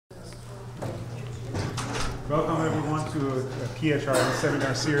Welcome everyone to a PHRN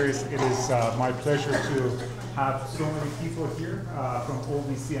seminar series. It is my pleasure to have so many people here from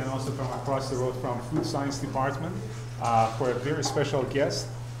OBC and also from across the road from Food Science Department for a very special guest,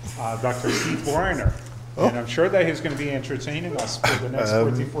 Dr. Keith Warriner. Oh. And I'm sure that he's going to be entertaining us for the next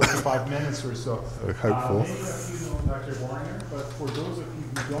 45 minutes or so. Hopeful. Many of you know Dr. Warriner, but for those of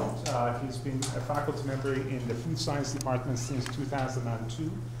you who don't, he's been a faculty member in the Food Science Department since 2002.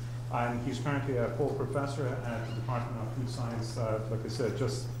 And he's currently a full professor at the Department of Food Science, like I said,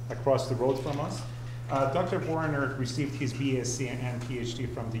 just across the road from us. Dr. Warriner received his BSc and PhD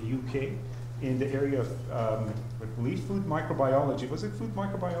from the UK in the area of, I believe, food microbiology. Was it food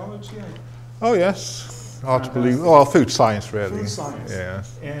microbiology? Oh, yes. Hard to believe. Well, food science, really. Food science. Yeah.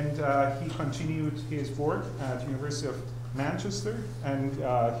 And he continued his work at the University of Manchester, and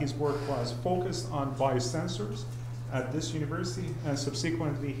his work was focused on biosensors at this university, and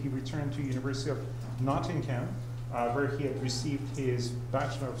subsequently he returned to University of Nottingham, where he had received his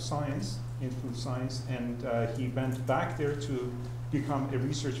Bachelor of Science in Food Science, and he went back there to become a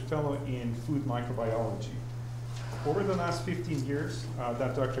research fellow in food microbiology. Over the last 15 years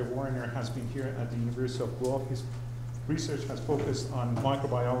that Dr. Warriner has been here at the University of Guelph, his research has focused on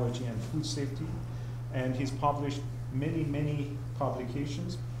microbiology and food safety, and he's published many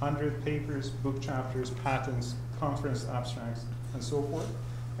publications, 100 papers, book chapters, patents, conference abstracts, and so forth.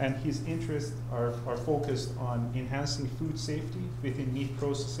 And his interests are focused on enhancing food safety within meat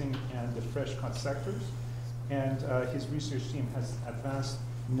processing and the fresh cut sectors. And his research team has advanced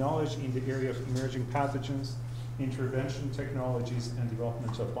knowledge in the area of emerging pathogens, intervention technologies, and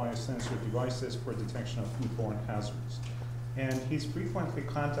development of biosensor devices for detection of foodborne hazards. And he's frequently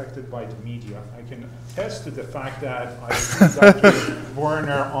contacted by the media. I can attest to the fact that I see Dr.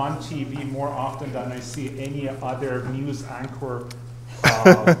 Warriner on TV more often than I see any other news anchor,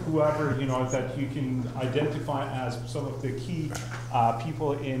 whoever, you know, that you can identify as some of the key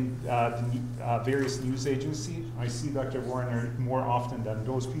people in the various news agencies. I see Dr. Warriner more often than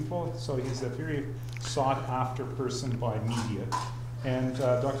those people, so he's a very sought after person by media. And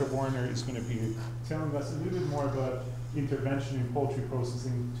Dr. Warriner is going to be telling us a little bit more about intervention in poultry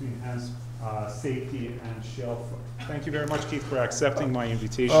processing to enhance safety and shelf life. Thank you very much, Keith, for accepting my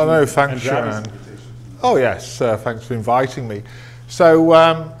invitation. Oh, no, thanks, Sharon. Oh, yes, thanks for inviting me. So,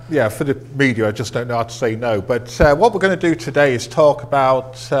 yeah, for the media, I just don't know how to say no. But what we're going to do today is talk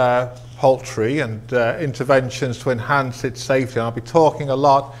about poultry and interventions to enhance its safety. And I'll be talking a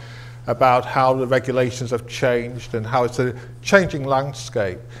lot about how the regulations have changed and how it's a changing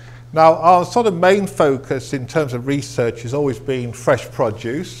landscape. Now, our sort of main focus in terms of research has always been fresh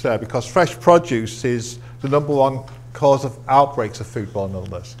produce, because fresh produce is the #1 cause of outbreaks of foodborne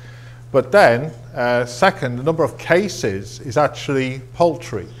illness. But then, second, the number of cases is actually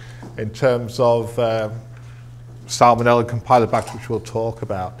poultry in terms of Salmonella and Campylobacter, which we'll talk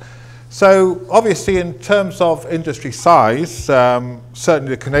about. So, obviously, in terms of industry size, certainly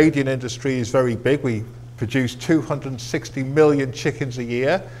the Canadian industry is very big. We produce 260 million chickens a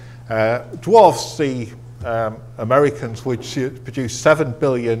year. Dwarfs the Americans, which produce 7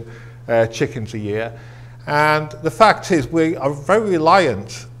 billion chickens a year. And the fact is we are very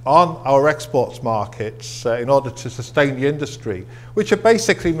reliant on our exports markets in order to sustain the industry, which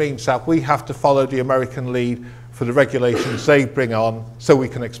basically means that we have to follow the American lead for the regulations they bring on so we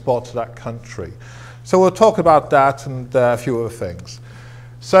can export to that country. So we'll talk about that and a few other things.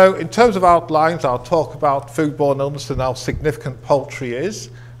 So in terms of outlines, I'll talk about foodborne illness and how significant poultry is.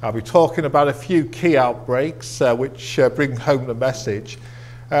 I'll be talking about a few key outbreaks which bring home the message.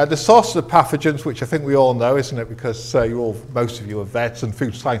 The source of the pathogens, which I think we all know, isn't it? Because most of you are vets and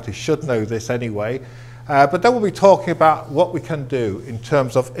food scientists should know this anyway. But then we'll be talking about what we can do in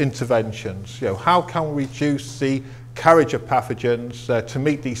terms of interventions. You know, how can we reduce the carriage of pathogens to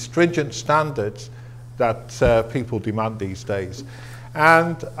meet these stringent standards that people demand these days.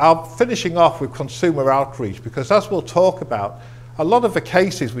 And I'm finishing off with consumer outreach, because as we'll talk about, a lot of the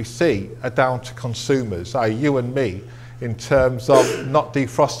cases we see are down to consumers, i.e. you and me, in terms of not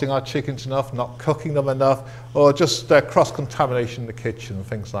defrosting our chickens enough, not cooking them enough, or just cross-contamination in the kitchen and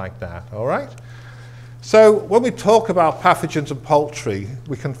things like that, all right? So when we talk about pathogens in poultry,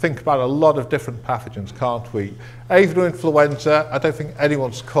 we can think about a lot of different pathogens, can't we? Avian influenza, I don't think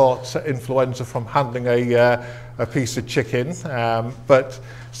anyone's caught influenza from handling a piece of chicken, but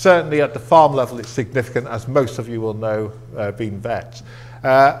certainly at the farm level it's significant, as most of you will know, being vets.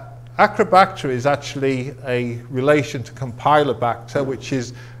 Acrobacter is actually a relation to Campylobacter, which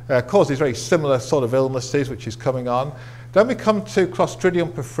is causes very similar sort of illnesses, which is coming on. Then we come to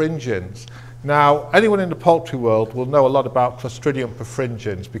Clostridium perfringens. Now, anyone in the poultry world will know a lot about Clostridium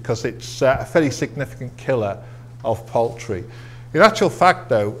perfringens because it's a fairly significant killer of poultry. In actual fact,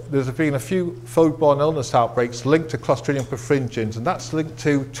 though, there's been a few foodborne illness outbreaks linked to Clostridium perfringens, and that's linked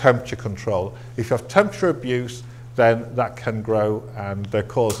to temperature control. If you have temperature abuse, then that can grow and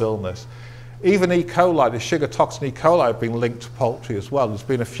cause illness. Even E. coli, the sugar toxin E. coli, have been linked to poultry as well. There's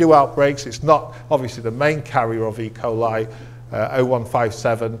been a few outbreaks. It's not obviously the main carrier of E. coli,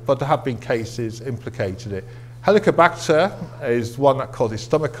 0157, but there have been cases implicated it. Helicobacter is one that causes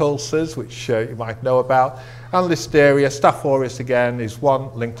stomach ulcers, which you might know about. And Listeria, Staph aureus again, is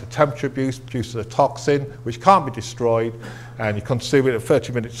one linked to temperature abuse, produces a toxin which can't be destroyed, and you consume it and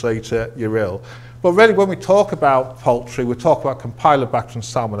 30 minutes later you're ill. But really when we talk about poultry, we talk about Campylobacter and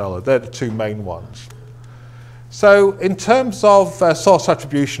Salmonella. They're the two main ones. So in terms of source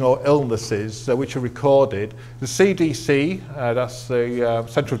attribution or illnesses which are recorded, the CDC, that's the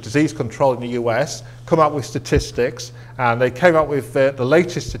Centre of Disease Control in the US, come out with statistics, and they came out with the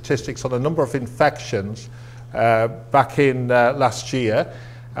latest statistics on a number of infections back in last year.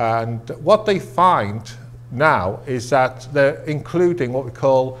 And what they find now is that they're including what we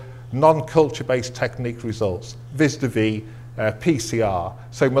call non-culture based technique results, vis-a-vis PCR,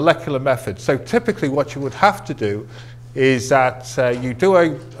 so molecular methods. So typically what you would have to do is that you do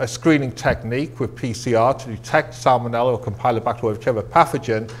a screening technique with PCR to detect Salmonella or Campylobacter or whichever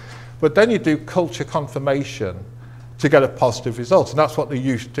pathogen, but then you do culture confirmation to get a positive result, and that's what they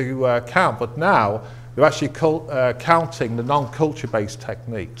used to count. But now they're actually counting the non-culture based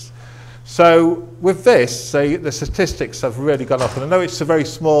techniques. So with this, the statistics have really gone up, and I know it's a very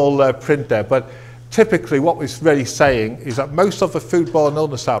small print there, but typically what we're really saying is that most of the foodborne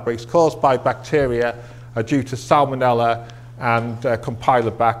illness outbreaks caused by bacteria are due to Salmonella and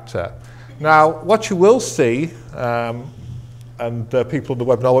Campylobacter. Now, what you will see, and people on the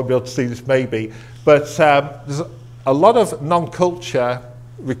webinar won't be able to see this maybe, but there's a lot of non-culture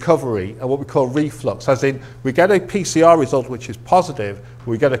recovery and what we call reflux, as in we get a PCR result which is positive,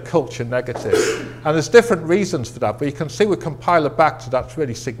 we get a culture negative. And there's different reasons for that, but you can see with Campylobacter that's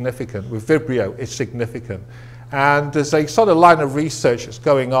really significant. With Vibrio, it's significant. And there's a sort of line of research that's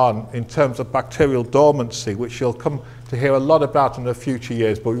going on in terms of bacterial dormancy, which you'll come to hear a lot about in the future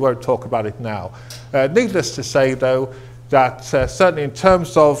years, but we won't talk about it now. Needless to say, though, that certainly in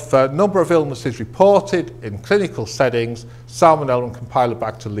terms of number of illnesses reported in clinical settings, Salmonella and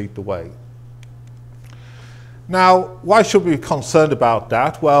Campylobacter lead the way. Now, why should we be concerned about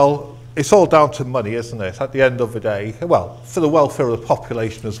that? Well, it's all down to money, isn't it, at the end of the day? Well, for the welfare of the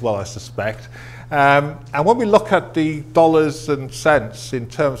population as well, I suspect. And when we look at the dollars and cents in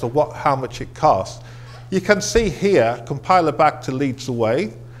terms of how much it costs, you can see here Campylobacter leads the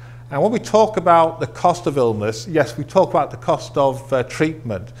way. And when we talk about the cost of illness, yes, we talk about the cost of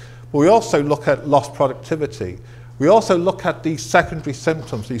treatment, but we also look at lost productivity. We also look at these secondary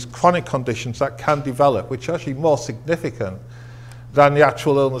symptoms, these chronic conditions that can develop, which are actually more significant than the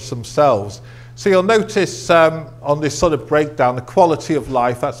actual illness themselves. So you'll notice on this sort of breakdown, the quality of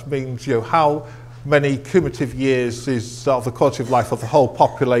life, that means how many cumulative years is of the quality of life of the whole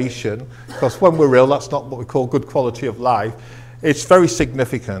population, because when we're ill, that's not what we call good quality of life. It's very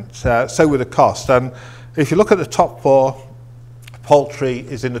significant, so with the cost. And if you look at the top four, poultry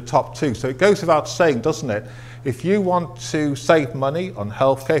is in the top two. So it goes without saying, doesn't it? If you want to save money on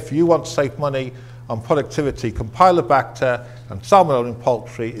healthcare, if you want to save money on productivity, Campylobacter and Salmonella in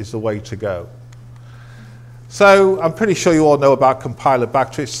poultry is the way to go. So I'm pretty sure you all know about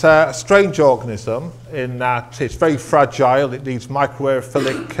Campylobacter. It's a strange organism in that it's very fragile. It needs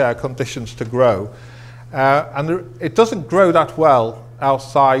microaerophilic conditions to grow. And it doesn't grow that well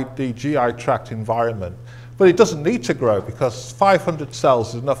outside the GI tract environment. But it doesn't need to grow because 500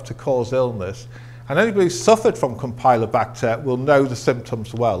 cells is enough to cause illness. And anybody who's suffered from Campylobacter will know the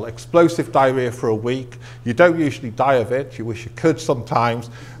symptoms well. Explosive diarrhea for a week. You don't usually die of it. You wish you could sometimes.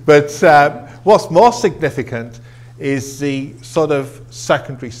 But what's more significant is the sort of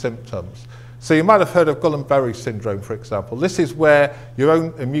secondary symptoms. So you might have heard of Guillain-Barré syndrome, for example. This is where your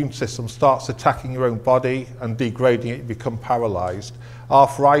own immune system starts attacking your own body and degrading it, you become paralyzed.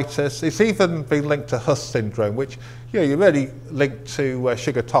 Arthritis, it's even been linked to Huss syndrome, which you're really linked to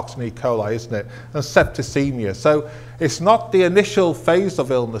sugar toxin E. coli, isn't it? And septicemia. So it's not the initial phase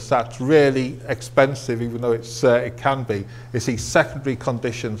of illness that's really expensive, even though it can be. It's these secondary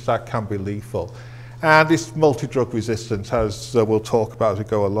conditions that can be lethal. And it's multi-drug resistance, as we'll talk about as we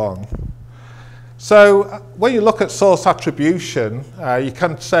go along. So when you look at source attribution, you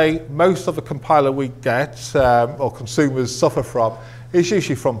can say most of the compiler we get or consumers suffer from is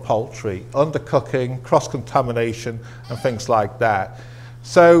usually from poultry, undercooking, cross-contamination and things like that.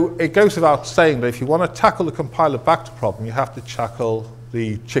 So it goes without saying that if you want to tackle the Campylobacter problem, you have to tackle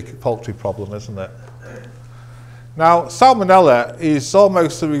the chicken poultry problem, isn't it? Now, Salmonella is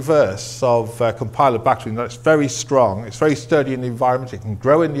almost the reverse of Campylobacter in that it's very strong, it's very sturdy in the environment, it can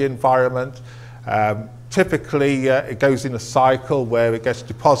grow in the environment. Typically, it goes in a cycle where it gets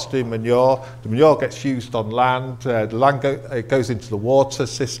deposited in manure, the manure gets used on land, it goes into the water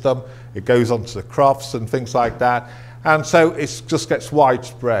system, it goes onto the crops and things like that. And so it just gets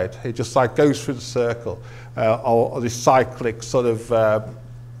widespread. It just like goes through the circle or this cyclic sort of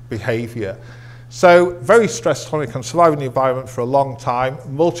behavior. So very stress tolerant, can survive in the environment for a long time.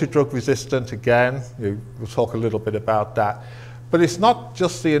 Multi-drug resistant, again, we'll talk a little bit about that. But it's not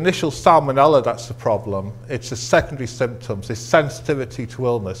just the initial salmonella that's the problem, it's the secondary symptoms, this sensitivity to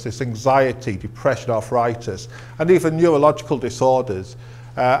illness, this anxiety, depression, arthritis, and even neurological disorders.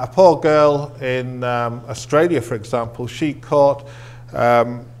 A poor girl in Australia, for example, she caught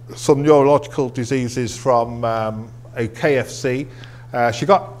some neurological diseases from a KFC. She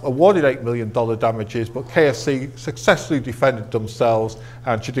got awarded $8 million damages, but KFC successfully defended themselves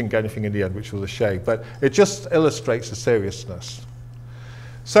and she didn't get anything in the end, which was a shame. But it just illustrates the seriousness.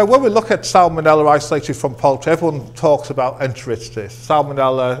 So when we look at Salmonella isolated from poultry, everyone talks about enteritis.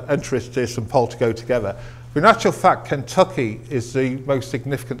 Salmonella, enteritis and poultry go together. But in actual fact, Kentucky is the most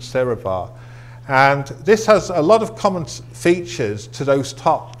significant serobar. And this has a lot of common features to those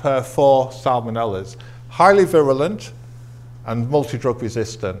top 4 Salmonellas. Highly virulent and multi-drug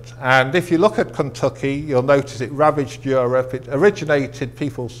resistant. And if you look at Kentucky, you'll notice it ravaged Europe. It originated,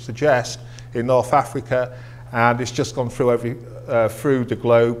 people suggest, in North Africa, and it's just gone through through the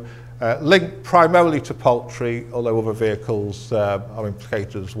globe, linked primarily to poultry, although other vehicles are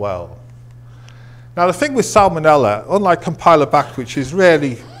implicated as well. Now the thing with Salmonella, unlike Campylobacter, which is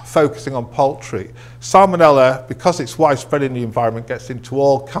really focusing on poultry, Salmonella, because it's widespread in the environment, gets into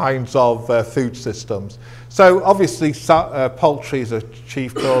all kinds of food systems. So obviously poultry is a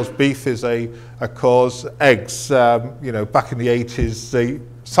chief cause, beef is a cause, eggs, you know, back in the 80s, the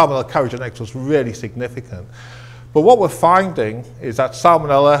Salmonella carriage on eggs was really significant. But what we're finding is that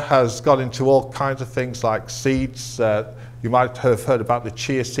Salmonella has got into all kinds of things like seeds. You might have heard about the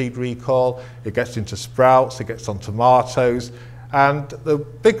chia seed recall. It gets into sprouts, it gets on tomatoes. And the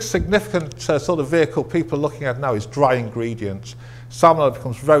big significant sort of vehicle people are looking at now is dry ingredients. Salmonella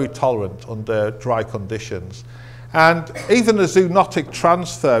becomes very tolerant under dry conditions. And even the zoonotic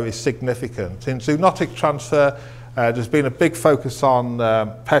transfer is significant. In zoonotic transfer, there's been a big focus on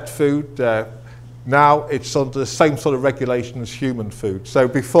pet food. Now it's under the same sort of regulation as human food. So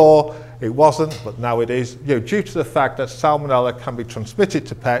before it wasn't, but now it is, you know, due to the fact that Salmonella can be transmitted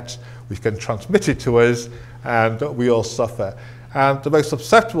to pets, we can transmit it to us, and we all suffer. And the most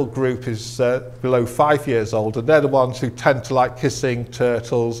susceptible group is below 5 years old, and they're the ones who tend to like kissing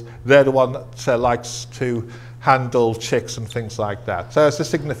turtles. They're the one that likes to handle chicks and things like that. So it's a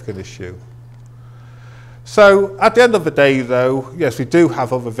significant issue. So at the end of the day, though, yes, we do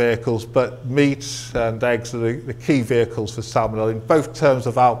have other vehicles, but meat and eggs are the key vehicles for Salmonella in both terms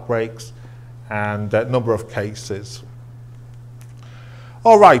of outbreaks and number of cases.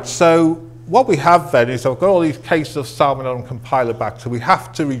 All right, so what we have then is I've got all these cases of Salmonella and Campylobacter. We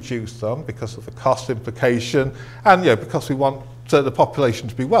have to reduce them because of the cost implication and, yeah, because we want the population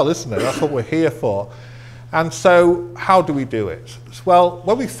to be well, isn't it? That's what we're here for. And so how do we do it? Well,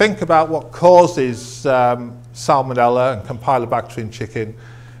 when we think about what causes Salmonella and Campylobacter in chicken,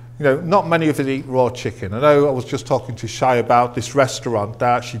 you know, not many of us eat raw chicken. I know I was just talking to Shai about this restaurant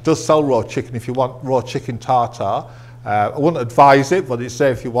that actually does sell raw chicken if you want raw chicken tartare. I wouldn't advise it, but it's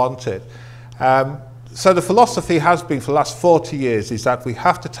there if you want it. So the philosophy has been for the last 40 years is that we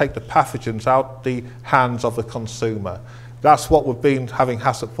have to take the pathogens out the hands of the consumer. That's what we've been having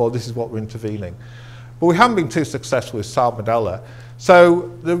HACCP for. This is what we're intervening. But we haven't been too successful with Salmonella.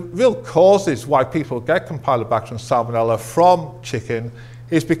 So the real causes why people get Campylobacter and Salmonella from chicken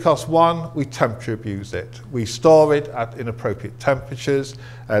is because, one, we temperature abuse it. We store it at inappropriate temperatures.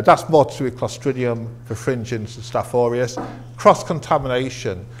 That's more to do with Clostridium perfringens and Staph aureus.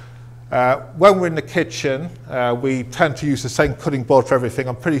 Cross-contamination. When we're in the kitchen, we tend to use the same cutting board for everything.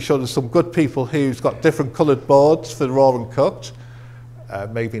 I'm pretty sure there's some good people who's got different coloured boards for raw and cooked.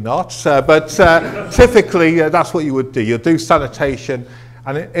 Maybe not, but typically that's what you would do. You'll do sanitation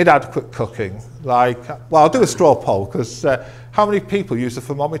and inadequate cooking. Like, well, I'll do a straw poll because how many people use a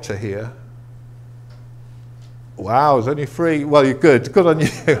thermometer here? Wow, there's only 3. Well, you're good on you.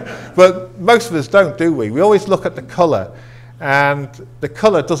 But most of us don't, do we? We always look at the colour, and the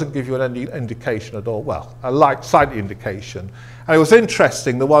colour doesn't give you any indication at all. Well, a slight indication. And it was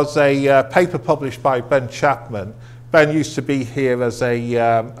interesting, there was a paper published by Ben Chapman Ben used to be here as a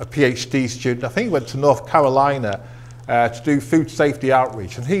PhD student. I think he went to North Carolina to do food safety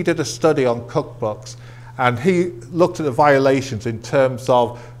outreach, and he did a study on cookbooks, and he looked at the violations in terms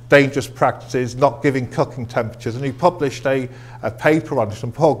of dangerous practices, not giving cooking temperatures, and he published a paper on it.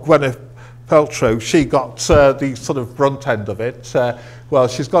 And poor Gwyneth Paltrow, she got the sort of brunt end of it. Well,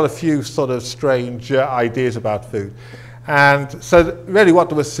 she's got a few sort of strange ideas about food. And so really what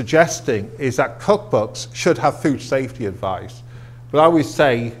they were suggesting is that cookbooks should have food safety advice. But I always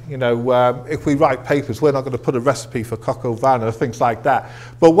say, you know, if we write papers, we're not going to put a recipe for coq au vin or things like that.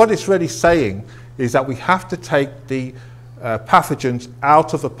 But what it's really saying is that we have to take the pathogens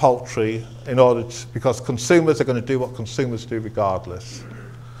out of the poultry in order to, because consumers are going to do what consumers do regardless.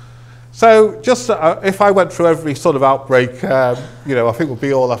 So just if I went through every sort of outbreak, you know, I think it would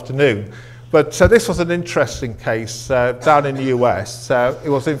be all afternoon. But this was an interesting case down in the US. It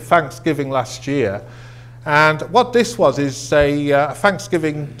was in Thanksgiving last year. And what this was is a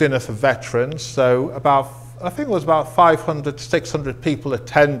Thanksgiving dinner for veterans. So I think it was about 500 to 600 people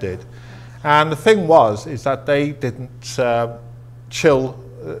attended. And the thing is that they didn't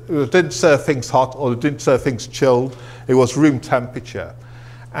didn't serve things hot, or they didn't serve things chilled. It was room temperature.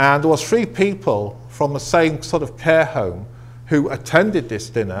 And there was 3 people from the same sort of care home who attended this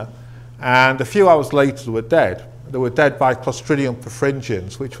dinner. And a few hours later, they were dead. They were dead by Clostridium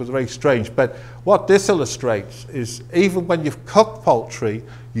perfringens, which was very strange. But what this illustrates is even when you've cooked poultry,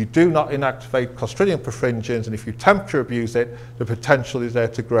 you do not inactivate Clostridium perfringens, and if you temperature abuse it, the potential is there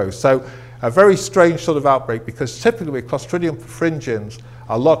to grow. So a very strange sort of outbreak, because typically with Clostridium perfringens,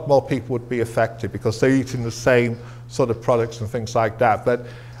 a lot more people would be affected because they're eating the same sort of products and things like that. But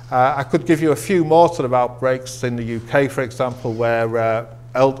I could give you a few more sort of outbreaks in the UK, for example, where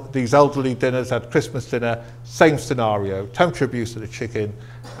these elderly dinners had Christmas dinner, same scenario, temperature abuse of the chicken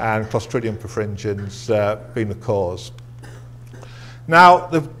and Clostridium perfringens being the cause. Now,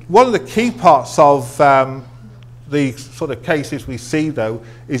 one of the key parts of the sort of cases we see, though,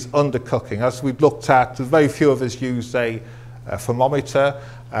 is undercooking. As we've looked at, very few of us use a thermometer,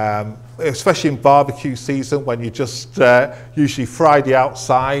 especially in barbecue season when you just usually fry the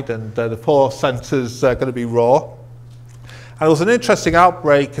outside and the poor centre's going to be raw. And there was an interesting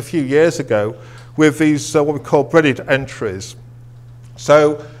outbreak a few years ago with these what we call breaded entries.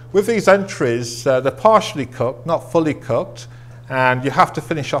 So with these entries, they're partially cooked, not fully cooked, and you have to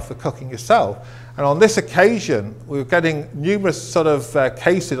finish off the cooking yourself. And on this occasion, we were getting numerous sort of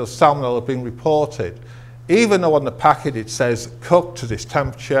cases of salmonella being reported. Even though on the packet it says cooked to this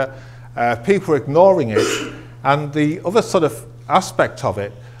temperature, people were ignoring it. And the other sort of aspect of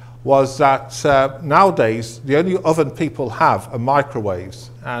it was that nowadays the only oven people have are microwaves.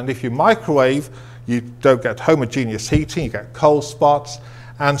 And if you microwave, you don't get homogeneous heating, you get cold spots.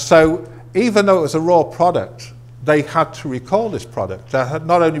 And so even though it was a raw product, they had to recall this product. They had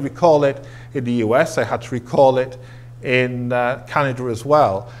not only recall it in the US, they had to recall it in Canada as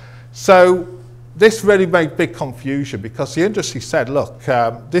well. So this really made big confusion because the industry said, look,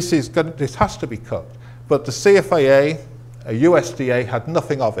 this has to be cooked. But the CFAA, USDA had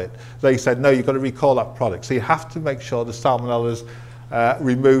nothing of it. They said, no, you've got to recall that product. So you have to make sure the salmonella is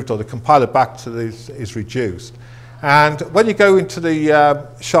removed or the Campylobacter is reduced. And when you go into the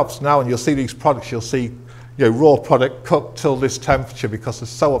shops now and you'll see these products, you'll see raw product cooked till this temperature because they're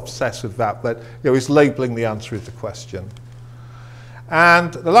so obsessed with that. But it's labeling the answer is the question.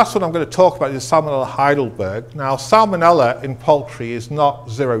 And the last one I'm going to talk about is Salmonella Heidelberg. Now, salmonella in poultry is not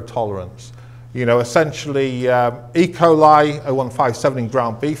zero tolerance. Essentially, E. coli 0157 in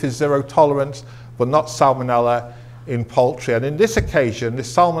ground beef is zero tolerance, but not salmonella in poultry. And in this occasion,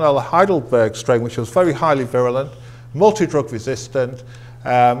 this Salmonella Heidelberg strain, which was very highly virulent, multi-drug resistant,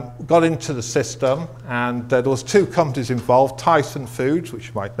 got into the system, and there was 2 companies involved, Tyson Foods, which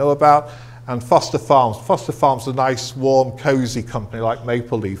you might know about, and Foster Farms. Foster Farms is a nice, warm, cozy company like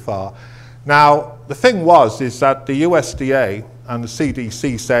Maple Leaf are. Now, the thing is that the USDA and the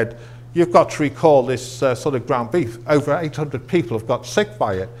CDC said, you've got to recall this sort of ground beef. Over 800 people have got sick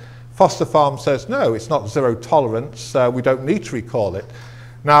by it. Foster Farms says, no, it's not zero tolerance. We don't need to recall it.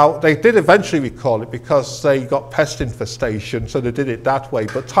 Now, they did eventually recall it because they got pest infestation, so they did it that way.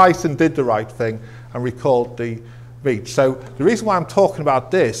 But Tyson did the right thing and recalled the meat. So the reason why I'm talking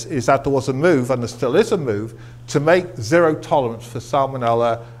about this is that there was a move, and there still is a move, to make zero tolerance for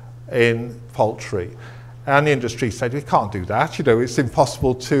salmonella in poultry. And the industry said, we can't do that, it's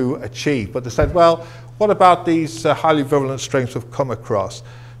impossible to achieve. But they said, well, what about these highly virulent strains we've come across?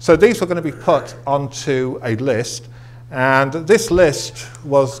 So these were going to be put onto a list, and this list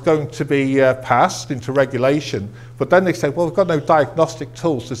was going to be passed into regulation. But then they said, well, we've got no diagnostic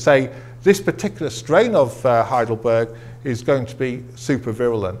tools to say this particular strain of Heidelberg is going to be super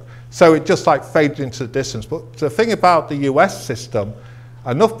virulent. So it just like faded into the distance. But the thing about the US system,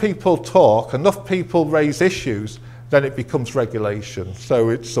 enough people talk, enough people raise issues, then it becomes regulation. So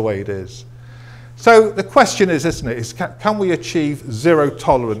it's the way it is. So the question is, isn't it, is can we achieve zero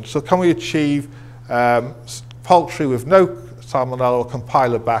tolerance? So can we achieve poultry with no Salmonella or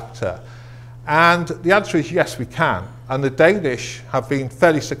Campylobacter? And the answer is yes, we can. And the Danish have been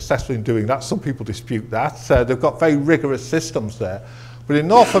fairly successful in doing that. Some people dispute that. They've got very rigorous systems there. But in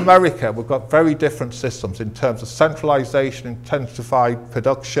North America, we've got very different systems in terms of centralization, intensified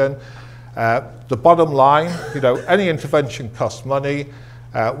production. The bottom line, you know, any intervention costs money.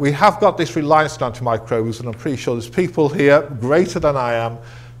 We have got this reliance on antimicrobials, and I'm pretty sure there's people here greater than I am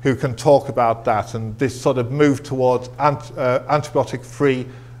who can talk about that, and this sort of move towards antibiotic-free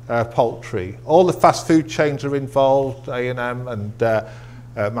poultry. All the fast food chains are involved, A&M and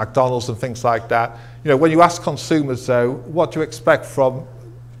McDonald's and things like that. You know, when you ask consumers, though, what do you expect from,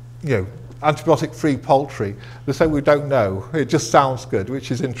 you know, antibiotic-free poultry, they say we don't know. It just sounds good, which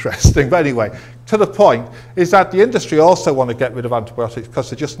is interesting. But anyway, to the point is that the industry also want to get rid of antibiotics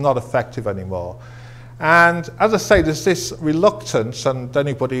because they're just not effective anymore. And as I say, there's this reluctance, and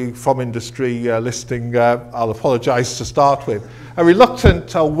anybody from industry listening, I'll apologise to start with, a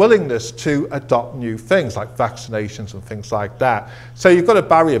reluctant willingness to adopt new things like vaccinations and things like that. So you've got a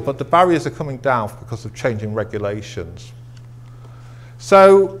barrier, but the barriers are coming down because of changing regulations.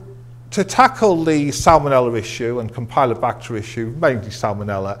 So to tackle the Salmonella issue and Campylobacter issue, mainly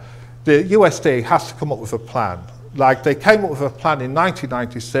Salmonella, the USDA has to come up with a plan. Like they came up with a plan in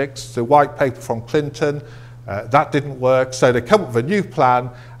 1996, the white paper from Clinton, that didn't work, so they come up with a new plan,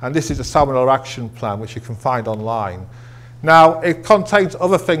 and this is a Salmonella Action Plan, which you can find online. Now, it contains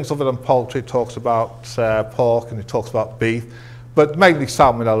other things other than poultry. It talks about pork and it talks about beef, but mainly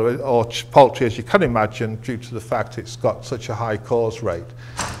Salmonella or poultry, as you can imagine, due to the fact it's got such a high cause rate.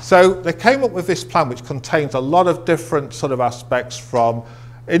 So they came up with this plan, which contains a lot of different sort of aspects, from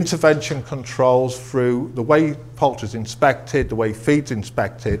intervention controls through the way poultry is inspected, the way feed's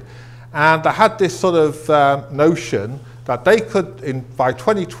inspected. And I had this sort of notion that they could, by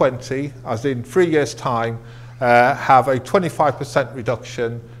 2020, as in 3 years' time, have a 25%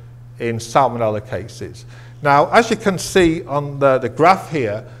 reduction in Salmonella cases. Now, as you can see on the graph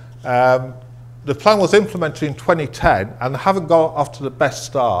here, the plan was implemented in 2010 and haven't got off to the best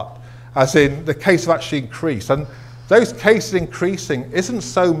start, as in the cases have actually increased. And those cases increasing isn't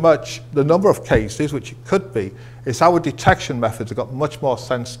so much the number of cases, which it could be, it's our detection methods have got much more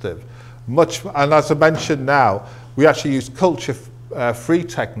sensitive. And as I mentioned now, we actually use culture-free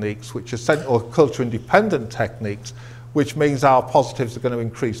techniques, which are or culture-independent techniques, which means our positives are going to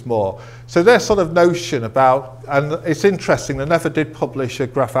increase more. So their sort of notion about, and it's interesting, they never did publish a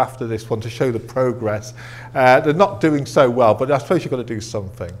graph after this one to show the progress. They're not doing so well, but I suppose you've got to do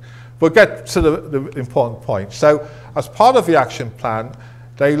something. We'll get to the important point. So as part of the action plan,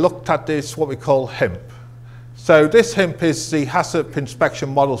 they looked at this, what we call HIMP. So this HIMP is the Hazard Inspection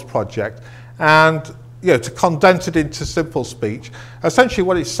Models Project, and you know, to condense it into simple speech, essentially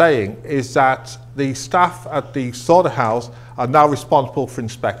what it's saying is that the staff at the slaughterhouse are now responsible for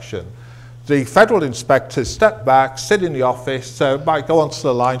inspection. The federal inspectors step back, sit in the office, might go onto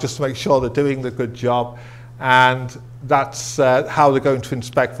the line just to make sure they're doing the good job, and that's how they're going to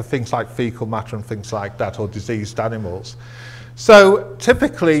inspect for things like fecal matter and things like that, or diseased animals. So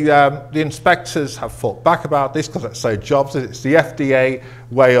typically the inspectors have fought back about this because it's their jobs. It's the FDA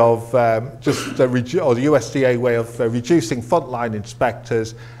way of or the USDA way of reducing frontline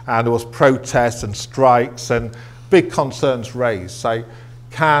inspectors, and there was protests and strikes and big concerns raised. So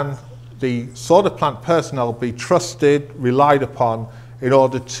can the slaughter plant personnel be trusted, relied upon in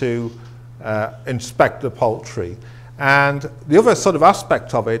order to inspect the poultry? And the other sort of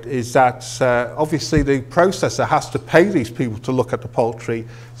aspect of it is that obviously the processor has to pay these people to look at the poultry,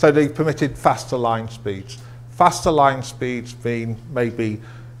 so they permitted faster line speeds. Faster line speeds mean maybe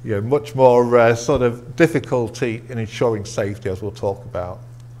much more sort of difficulty in ensuring safety, as we'll talk about.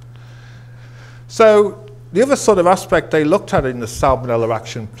 So the other sort of aspect they looked at in the Salmonella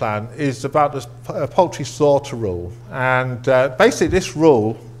Action Plan is about the poultry slaughter rule. And basically this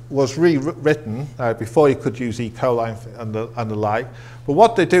rule was rewritten before you could use E. coli and the like. But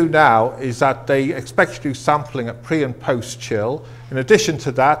what they do now is that they expect you to do sampling at pre and post chill. In addition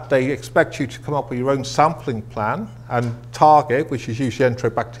to that, they expect you to come up with your own sampling plan and target, which is usually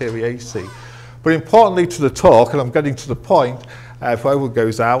Enterobacteriaceae. But importantly to the talk, and I'm getting to the point before everyone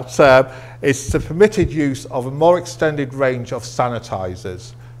goes out, it's the permitted use of a more extended range of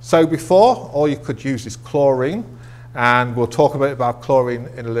sanitizers. So before, all you could use is chlorine, and we'll talk a bit about chlorine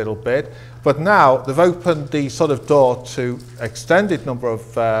in a little bit. But now they've opened the sort of door to extended number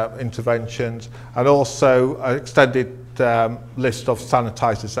of interventions, and also an extended list of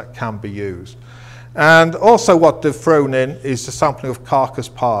sanitizers that can be used. And also what they've thrown in is the sampling of carcass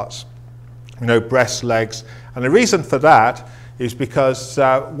parts, you know, breast, legs. And the reason for that is because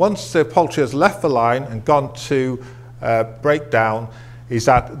once the poultry has left the line and gone to breakdown,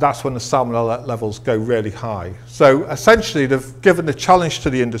 that's when the salmonella levels go really high. So essentially they've given the challenge to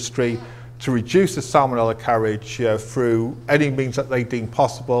the industry to reduce the salmonella carriage through any means that they deem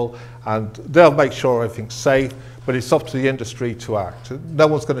possible, and they'll make sure everything's safe, but it's up to the industry to act. No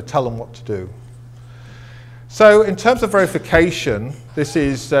one's going to tell them what to do. So in terms of verification, this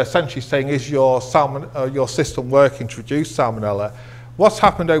is essentially saying, is your system working to reduce salmonella? What's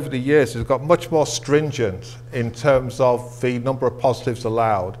happened over the years is it's got much more stringent in terms of the number of positives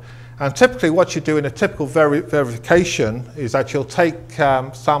allowed. And typically what you do in a typical verification is that you'll take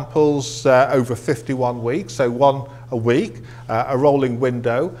samples over 51 weeks, so one a week, a rolling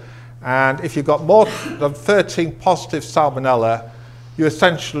window. And if you've got more than 13 positive salmonella, you're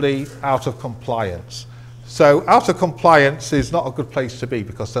essentially out of compliance. So out of compliance is not a good place to be,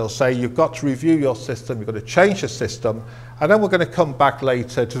 because they'll say you've got to review your system, you've got to change the system, and then we're going to come back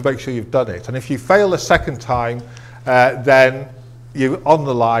later to make sure you've done it. And if you fail a second time, then you're on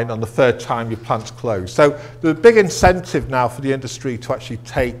the line. On the third time, your plant's closed. So there's a big incentive now for the industry to actually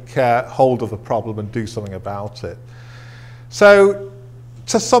take hold of the problem and do something about it. So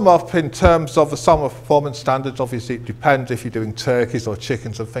to sum up, in terms of the salmonella performance standards, obviously it depends if you're doing turkeys or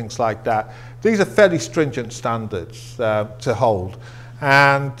chickens and things like that. These are fairly stringent standards to hold.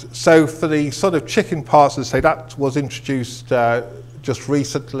 And so for the sort of chicken parts, as I say, that was introduced just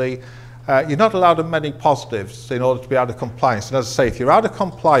recently. You're not allowed many positives in order to be out of compliance. And as I say, if you're out of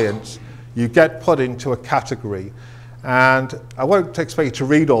compliance, you get put into a category. And I won't expect you to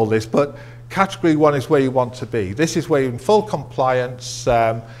read all this, but category 1 is where you want to be. This is where you're in full compliance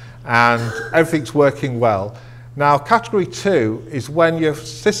and everything's working well. Now, category 2 is when your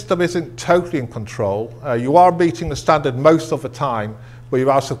system isn't totally in control. You are meeting the standard most of the time, but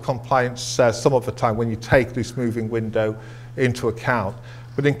you're out of compliance some of the time when you take this moving window into account.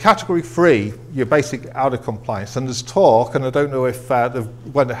 But in category 3, you're basically out of compliance. And there's talk, and I don't know if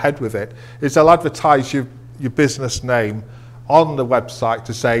they've went ahead with it, is they'll advertise your business name on the website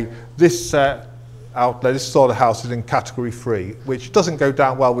to say this outlet, this slaughterhouse is in category 3, which doesn't go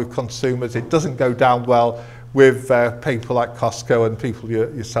down well with consumers. It doesn't go down well with people like Costco and people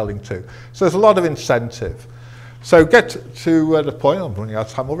you're selling to. So there's a lot of incentive. So get to the point, I'm running out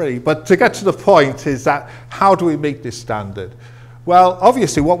of time already, but to get to the point is that how do we meet this standard? Well,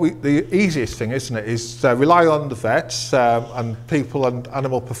 obviously the easiest thing, isn't it, is rely on the vets and people and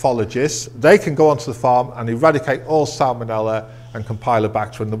animal pathologists. They can go onto the farm and eradicate all salmonella and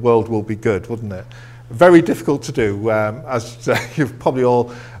Campylobacter, and the world will be good, wouldn't it? Very difficult to do, as you've probably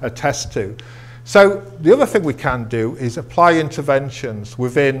all attest to. So the other thing we can do is apply interventions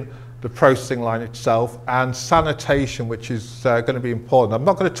within the processing line itself, and sanitation, which is going to be important. I'm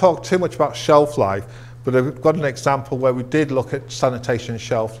not going to talk too much about shelf life, but I've got an example where we did look at sanitation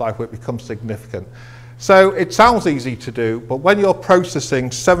shelf life where it becomes significant. So it sounds easy to do, but when you're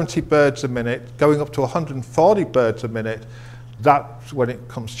processing 70 birds a minute, going up to 140 birds a minute, that's when it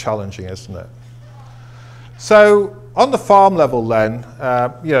becomes challenging, isn't it? So on the farm level then,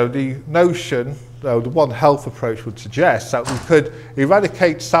 the notion, the One Health approach would suggest that we could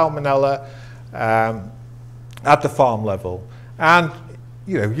eradicate salmonella at the farm level. And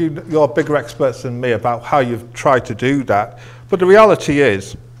you're bigger experts than me about how you've tried to do that. But the reality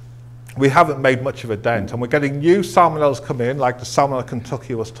is, we haven't made much of a dent. And we're getting new salmonellas come in, like the Salmonella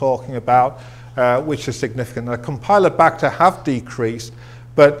Kentucky was talking about, which is significant. The Campylobacter have decreased,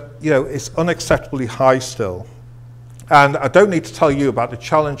 but it's unacceptably high still. And I don't need to tell you about the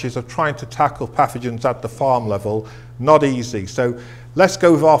challenges of trying to tackle pathogens at the farm level. Not easy. So let's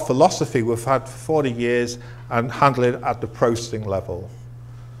go with our philosophy we've had for 40 years and handle it at the processing level.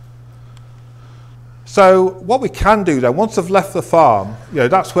 So what we can do then, once they've left the farm,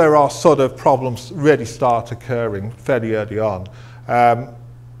 that's where our sort of problems really start occurring fairly early on.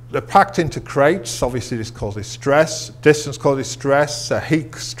 They're packed into crates. Obviously this causes stress, distance causes stress,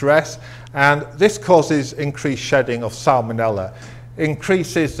 heat stress, and this causes increased shedding of salmonella.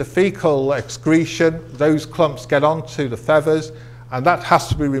 Increases the fecal excretion, those clumps get onto the feathers, and that has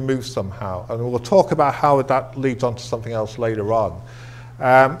to be removed somehow. And we'll talk about how that leads on to something else later on.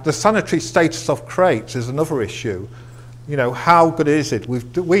 The sanitary status of crates is another issue. How good is it?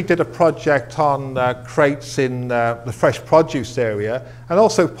 We did a project on crates in the fresh produce area, and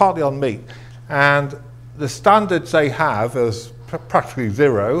also partly on meat. And the standards they have is practically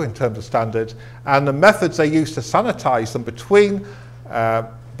zero in terms of standards, and the methods they use to sanitize them between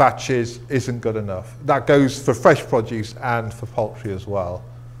batches isn't good enough. That goes for fresh produce and for poultry as well.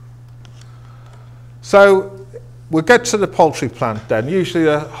 So we'll get to the poultry plant then. Usually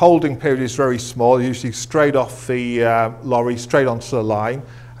the holding period is very small, usually straight off the lorry, straight onto the line.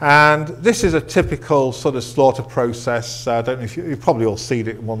 And this is a typical sort of slaughter process. I don't know if you've probably all seen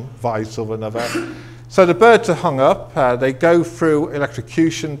it in one vice or another. So the birds are hung up, they go through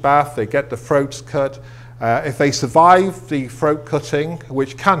electrocution bath, they get the throats cut. If they survive the throat cutting,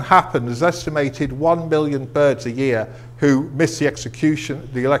 which can happen, there's estimated 1 million birds a year who miss the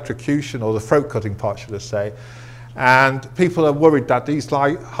electrocution, or the throat cutting part, should I say. And people are worried that these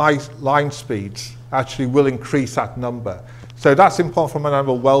high line speeds actually will increase that number. So that's important from an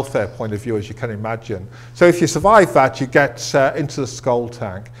animal welfare point of view, as you can imagine. So if you survive that, you get into the skull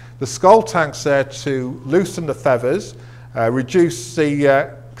tank. The skull tank's there to loosen the feathers, reduce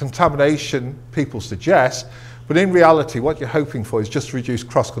the contamination people suggest, but in reality what you're hoping for is just reduce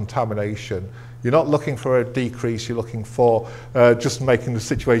cross-contamination. You're not looking for a decrease, you're looking for just making the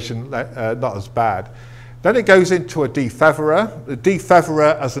situation not as bad. Then it goes into a defeatherer. The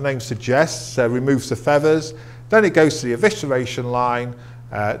defeatherer, as the name suggests, removes the feathers. Then it goes to the evisceration line,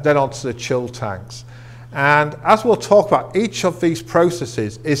 then onto the chill tanks. And as we'll talk about, each of these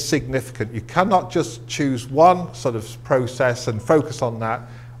processes is significant. You cannot just choose one sort of process and focus on that.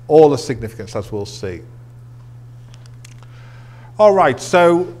 All the significance, as we'll see. All right,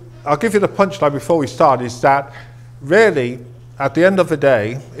 so I'll give you the punchline before we start, is that really, at the end of the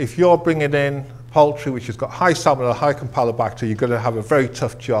day, if you're bringing in poultry which has got high salmonella, high Campylobacter, you're going to have a very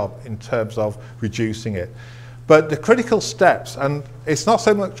tough job in terms of reducing it. But the critical steps, and it's not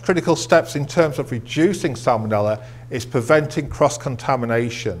so much critical steps in terms of reducing salmonella, it's preventing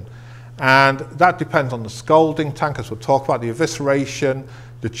cross-contamination. And that depends on the scalding tank, as we'll talk about, the evisceration,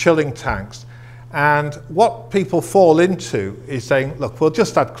 the chilling tanks. And what people fall into is saying, look, we'll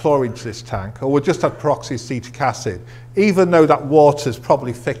just add chlorine to this tank, or we'll just add peroxyacetic acid, even though that water's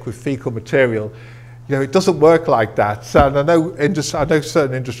probably thick with fecal material. You know, it doesn't work like that. And I know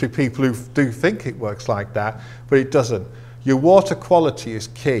certain industry people who do think it works like that, but it doesn't. Your water quality is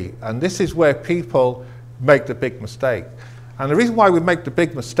key, and this is where people make the big mistake. And the reason why we make the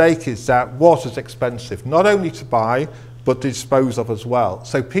big mistake is that water's expensive, not only to buy, but to dispose of as well.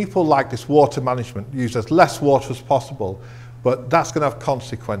 So people like this water management, use as less water as possible, but that's going to have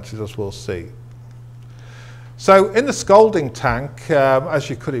consequences, as we'll see. So in the scalding tank, as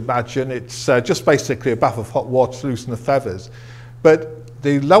you could imagine, it's just basically a bath of hot water to loosen the feathers. But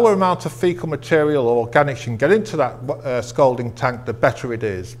the lower amount of fecal material or organics you can get into that scalding tank, the better it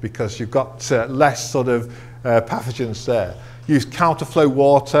is, because you've got less sort of pathogens there. Use counterflow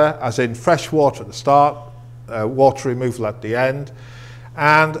water, as in fresh water at the start, water removal at the end.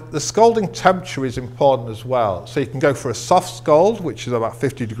 And the scalding temperature is important as well. So you can go for a soft scald, which is about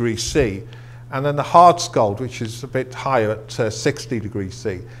 50 degrees C, and then the hard scald, which is a bit higher at 60 degrees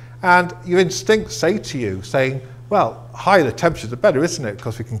C. And your instincts say to you, saying, well, higher the temperature, the better, isn't it?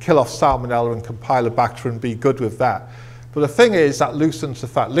 Because we can kill off salmonella and Campylobacter and be good with that. But the thing is, that loosens the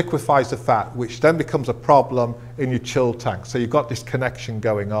fat, liquefies the fat, which then becomes a problem in your chill tank. So you've got this connection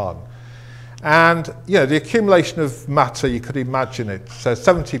going on. And you know, the accumulation of matter, you could imagine it. So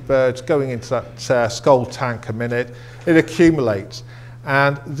 70 birds going into that skull tank a minute, it accumulates.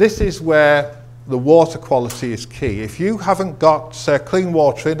 And this is where the water quality is key. If you haven't got clean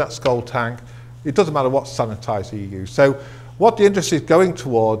water in that skull tank, it doesn't matter what sanitizer you use. So what the industry is going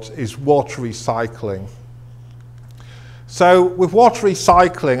towards is water recycling. So with water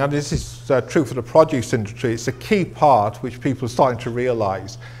recycling, and this is true for the produce industry, it's a key part which people are starting to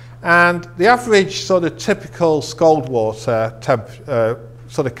realise. And the average sort of typical scald water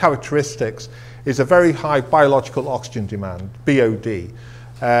sort of characteristics is a very high biological oxygen demand, BOD.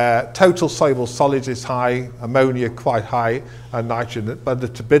 Total soluble solids is high, ammonia quite high, and nitrogen, but the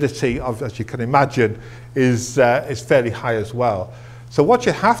turbidity, of, as you can imagine, is fairly high as well. So what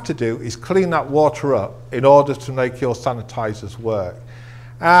you have to do is clean that water up in order to make your sanitizers work.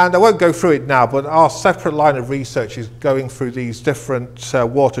 And I won't go through it now, but our separate line of research is going through these different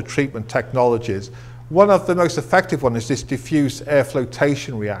water treatment technologies. One of the most effective ones is this diffuse air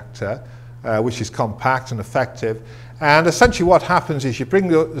flotation reactor, which is compact and effective. And essentially what happens is you bring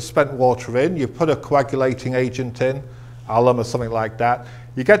the spent water in, you put a coagulating agent in, alum or something like that.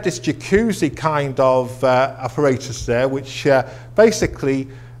 You get this jacuzzi kind of apparatus there, which basically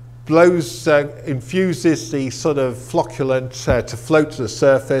blows, infuses the sort of flocculant to float to the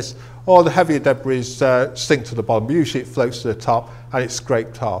surface, or the heavier debris sink to the bottom. Usually it floats to the top and it's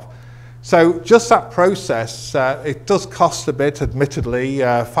scraped off. So just that process, it does cost a bit, admittedly,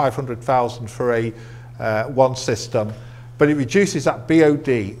 500,000 for one system, but it reduces that BOD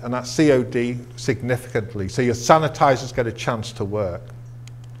and that COD significantly, so your sanitizers get a chance to work.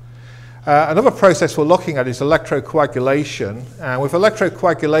 Another process we're looking at is electrocoagulation, and with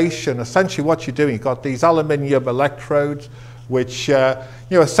electrocoagulation, essentially what you're doing, you've got these aluminium electrodes which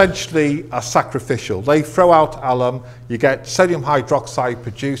essentially are sacrificial. They throw out alum, you get sodium hydroxide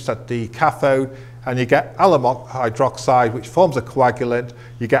produced at the cathode, and you get alum hydroxide, which forms a coagulant.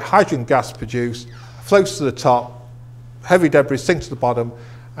 You get hydrogen gas produced, floats to the top, heavy debris sinks to the bottom,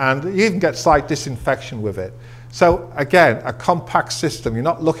 and you even get slight disinfection with it. So again, a compact system. You're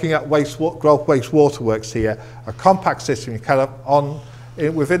not looking at Guelph wastewater works here. A compact system you kind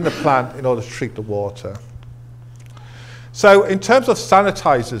of within the plant in order to treat the water. So in terms of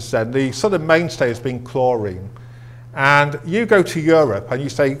sanitizers then, the sort of mainstay has been chlorine. And you go to Europe and you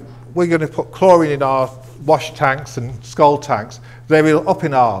say, we're going to put chlorine in our wash tanks and skull tanks. They will up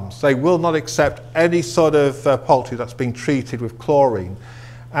in arms. They will not accept any sort of poultry that's been treated with chlorine.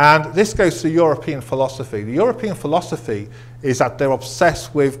 And this goes to the European philosophy. The European philosophy is that they're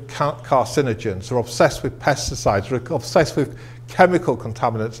obsessed with carcinogens, they're obsessed with pesticides, they're obsessed with chemical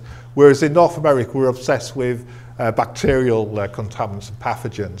contaminants, whereas in North America we're obsessed with bacterial contaminants and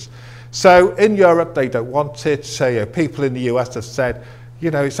pathogens. So in Europe they don't want it. People in the US have said,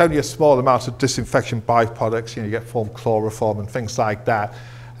 it's only a small amount of disinfection byproducts, you get formed chloroform and things like that,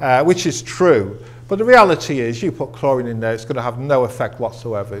 which is true. But the reality is, you put chlorine in there, it's going to have no effect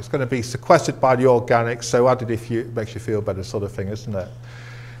whatsoever. It's going to be sequestered by the organics, so added if it makes you feel better sort of thing, isn't it?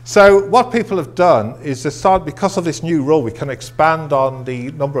 So what people have done is because of this new rule, we can expand on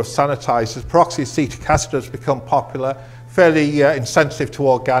the number of sanitizers. Peroxyacetic acid has become popular, fairly insensitive to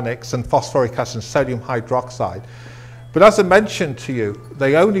organics, and phosphoric acid and sodium hydroxide. But as I mentioned to you,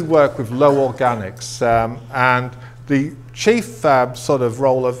 they only work with low organics, and the chief sort of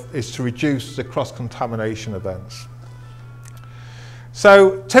role is to reduce the cross-contamination events.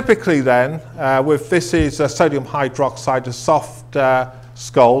 So typically then, this is sodium hydroxide, a soft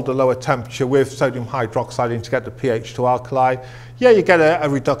scald, a lower temperature with sodium hydroxide in to get the pH to alkali. Yeah, you get a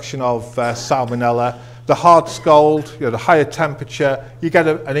reduction of salmonella. The hard scald, the higher temperature, you get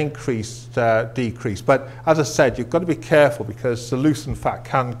an increased decrease. But as I said, you've got to be careful because the loosened fat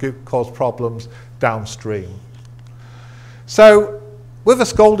can cause problems downstream. So with a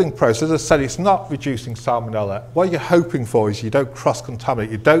scalding process, as I said, it's not reducing salmonella. What you're hoping for is you don't cross-contaminate,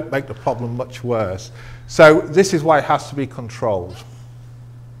 you don't make the problem much worse. So this is why it has to be controlled.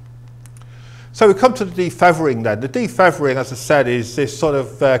 So we come to the defeathering then. The defeathering, as I said, is this sort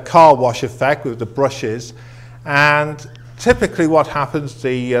of car wash effect with the brushes. And typically what happens,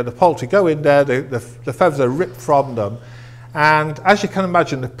 the poultry go in there, the feathers are ripped from them. And as you can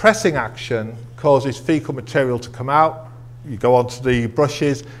imagine, the pressing action causes fecal material to come out. You go onto the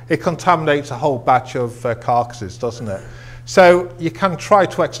brushes, it contaminates a whole batch of carcasses, doesn't it? So you can try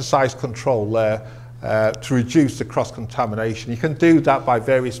to exercise control there to reduce the cross-contamination. You can do that by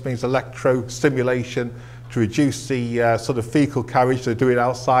various means, electrostimulation to reduce the sort of fecal carriage, so do it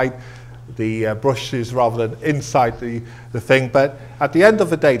outside the brushes rather than inside the thing. But at the end of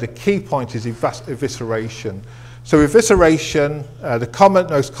the day, the key point is evisceration. So evisceration, the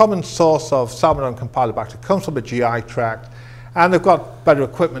most common source of Salmonella and Campylobacter comes from the GI tract, and they've got better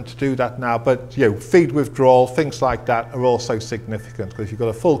equipment to do that now, but feed withdrawal, things like that are also significant, because if you've got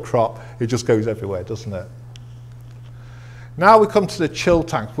a full crop, it just goes everywhere, doesn't it? Now we come to the chill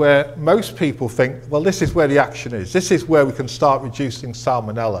tank, where most people think, well, this is where the action is. This is where we can start reducing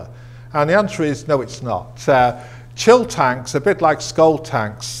Salmonella. And the answer is, no, it's not. Chill tanks, a bit like skull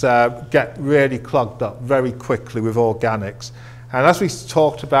tanks, get really clogged up very quickly with organics. And as we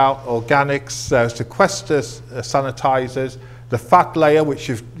talked about, organics sequester sanitizers. The fat layer, which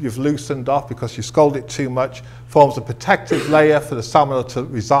you've loosened off because you scald it too much, forms a protective layer for the salmonella to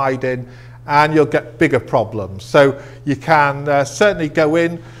reside in, and you'll get bigger problems. So you can certainly go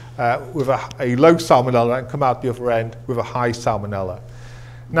in with a low salmonella and come out the other end with a high salmonella.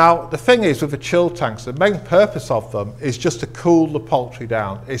 Now, the thing is with the chill tanks, the main purpose of them is just to cool the poultry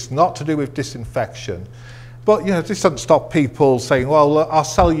down. It's not to do with disinfection. But this doesn't stop people saying, well, I'll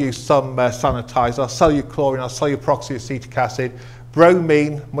sell you some sanitizer, I'll sell you chlorine, I'll sell you peroxyacetic acid.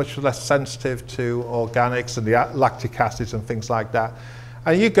 Bromine, much less sensitive to organics and the lactic acids and things like that.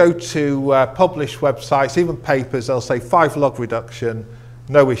 And you go to published websites, even papers, they'll say 5 log reduction,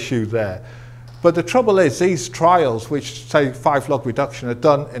 no issue there. But the trouble is, these trials, which say 5 log reduction, are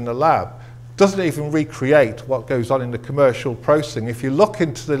done in the lab, doesn't even recreate what goes on in the commercial processing. If you look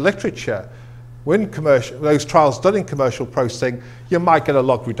into the literature, those trials done in commercial processing, you might get a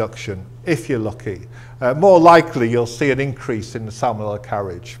log reduction if you're lucky. More likely, you'll see an increase in the salmonella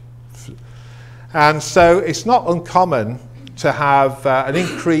carriage. And so it's not uncommon to have an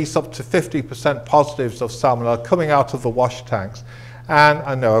increase up to 50% positives of salmonella coming out of the wash tanks. And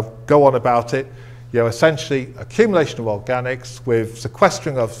I know I'll go on about it. Essentially accumulation of organics with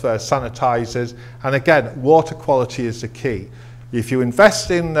sequestering of sanitizers, and again, water quality is the key. If you invest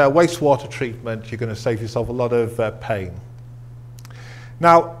in wastewater treatment, you're going to save yourself a lot of pain.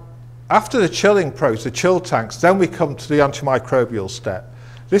 Now, after the chilling process, the chill tanks, then we come to the antimicrobial step.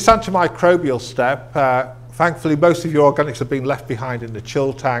 This antimicrobial step, thankfully, most of your organics have been left behind in the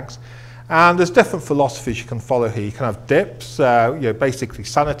chill tanks, and there's different philosophies you can follow here. You can have dips, basically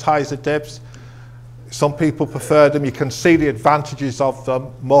sanitizer dips. Some people prefer them. You can see the advantages of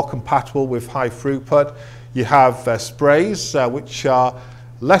them, more compatible with high throughput. You have sprays, which are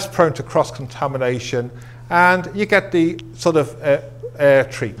less prone to cross-contamination, and you get the sort of air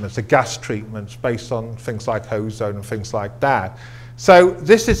treatments, the gas treatments, based on things like ozone and things like that. So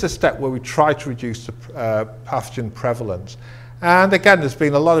this is a step where we try to reduce the pathogen prevalence. And again, there's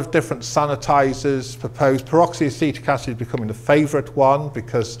been a lot of different sanitizers proposed. Peroxyacetic acid is becoming the favorite one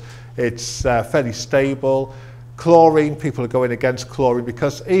because it's fairly stable. Chlorine, people are going against chlorine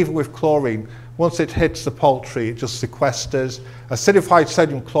because even with chlorine, once it hits the poultry, it just sequesters. Acidified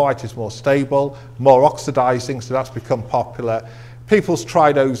sodium chloride is more stable, more oxidizing, so that's become popular. People's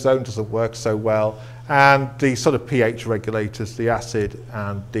tried ozone, doesn't work so well. And the sort of pH regulators, the acid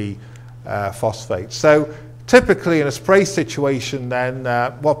and the phosphate. So typically in a spray situation then,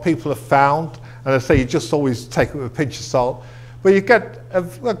 what people have found, and I say you just always take it with a pinch of salt, but you get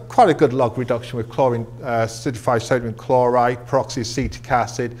quite a good log reduction with chlorine, acidified sodium chloride, peroxyacetic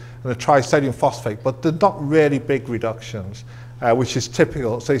acid, and the trisodium phosphate, but they're not really big reductions, which is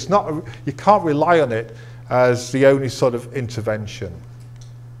typical. So it's not, you can't rely on it as the only sort of intervention.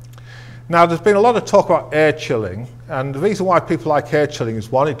 Now, there's been a lot of talk about air chilling, and the reason why people like air chilling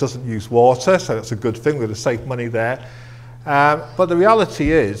is, one, it doesn't use water, so that's a good thing, we're going to save money there. But the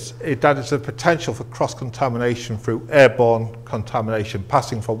reality is that it's a potential for cross-contamination through airborne contamination,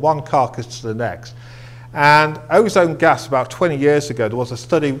 passing from one carcass to the next. And ozone gas, about 20 years ago, there was a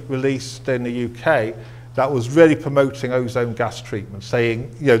study released in the UK that was really promoting ozone gas treatment,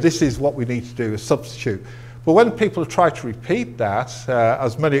 saying, this is what we need to do, a substitute. But when people try to repeat that,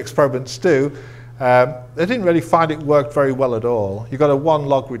 as many experiments do, they didn't really find it worked very well at all. You got a 1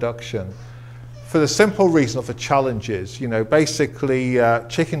 log reduction. For the simple reason of the challenges, basically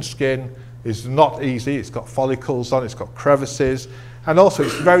chicken skin is not easy. It's got follicles on, it's got crevices, and also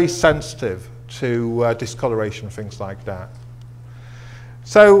it's very sensitive to discoloration and things like that.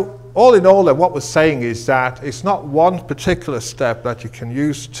 So all in all, what we're saying is that it's not one particular step that you can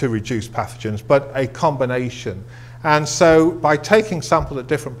use to reduce pathogens, but a combination. And so by taking sample at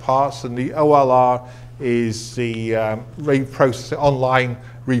different parts, and the OLR is the reprocessing, online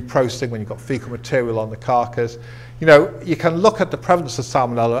reprocessing when you've got fecal material on the carcass, you can look at the prevalence of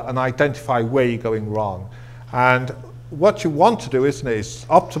salmonella and identify where you're going wrong. And what you want to do, isn't it, is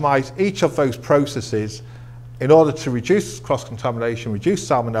optimize each of those processes in order to reduce cross-contamination, reduce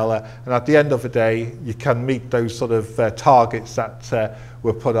salmonella, and at the end of the day, you can meet those sort of targets that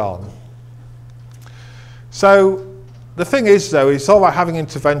were put on. So the thing is, though, it's all about having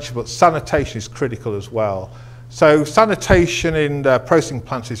intervention, but sanitation is critical as well. So sanitation in processing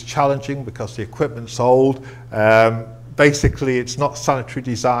plants is challenging because the equipment's old. Basically, it's not sanitary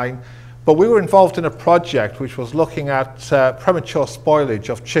design. But we were involved in a project which was looking at premature spoilage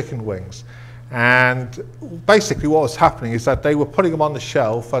of chicken wings. And basically what was happening is that they were putting them on the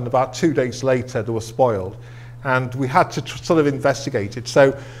shelf, and about 2 days later they were spoiled. And we had to sort of investigate it.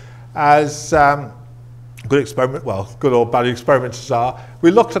 So as good experiment, well, good or bad experiments are,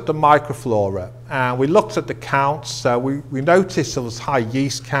 we looked at the microflora and we looked at the counts. We noticed there was high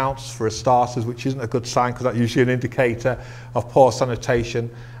yeast counts for starters, which isn't a good sign because that's usually an indicator of poor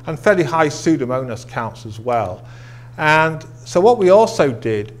sanitation, and fairly high Pseudomonas counts as well. And so what we also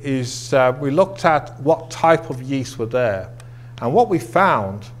did is we looked at what type of yeast were there. And what we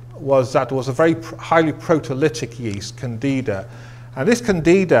found was that there was a very highly proteolytic yeast, Candida. And this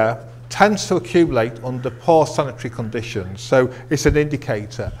Candida tends to accumulate under poor sanitary conditions, so it's an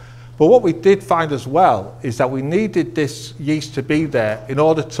indicator. But what we did find as well is that we needed this yeast to be there in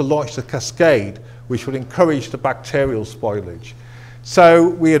order to launch the cascade, which would encourage the bacterial spoilage. So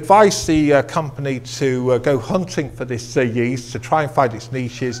we advised the company to go hunting for this yeast, to try and find its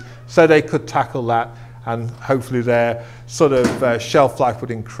niches, so they could tackle that, and hopefully their sort of shelf life would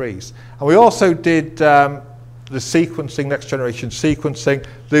increase. And we also did the sequencing, next generation sequencing.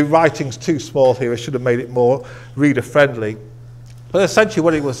 The writing's too small here, I should have made it more reader friendly. But essentially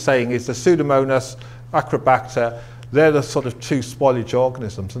what it was saying is the Pseudomonas, Acrobacter, they're the sort of two spoilage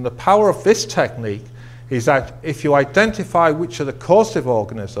organisms. And the power of this technique is that if you identify which are the causative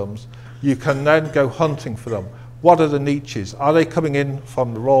organisms, you can then go hunting for them. What are the niches? Are they coming in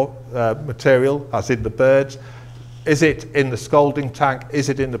from the raw material, as in the birds? Is it in the scalding tank? Is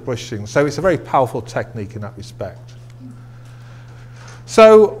it in the brushing? So it's a very powerful technique in that respect.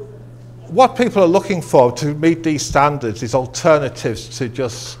 So what people are looking for to meet these standards is alternatives to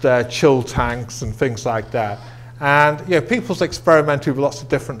just chill tanks and things like that. And you know, people's experimented with lots of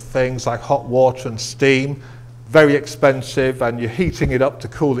different things like hot water and steam, very expensive, and you're heating it up to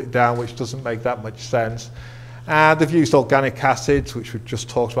cool it down, which doesn't make that much sense. And they've used organic acids, which we've just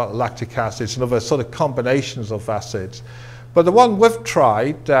talked about, the lactic acids and other sort of combinations of acids. But the one we've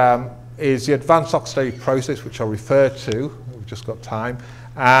tried is the advanced oxidative process, which I'll refer to. We've just got time.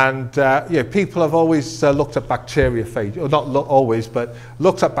 And yeah, people have always looked at bacteriophages, or not always, but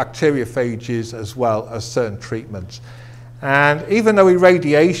looked at bacteriophages as well as certain treatments. And even though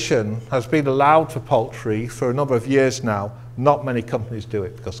irradiation has been allowed for poultry for a number of years now, not many companies do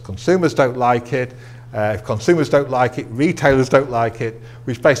it because consumers don't like it. If consumers don't like it, retailers don't like it,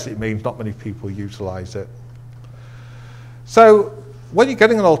 which basically means not many people utilize it. So when you're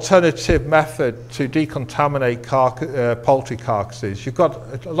getting an alternative method to decontaminate poultry carcasses, you've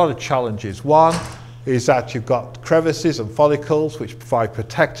got a lot of challenges. One is that you've got crevices and follicles which provide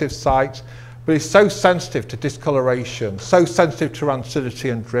protective sites, but it's so sensitive to discoloration, so sensitive to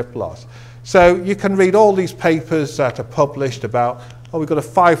rancidity and drip loss. So you can read all these papers that are published about, oh, we've got a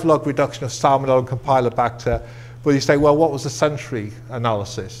 5-log reduction of Salmonella and Campylobacter, but you say, well, what was the sensory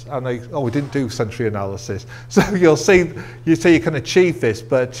analysis? And they, oh, we didn't do sensory analysis. So you say you can achieve this,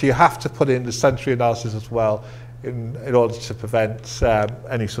 but you have to put in the sensory analysis as well in order to prevent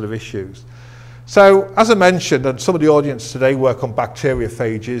any sort of issues. So as I mentioned, and some of the audience today work on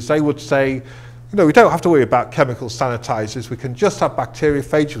bacteriophages, they would say, you know, we don't have to worry about chemical sanitizers. We can just have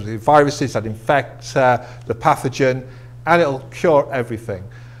bacteriophages with viruses that infect the pathogen, and it'll cure everything.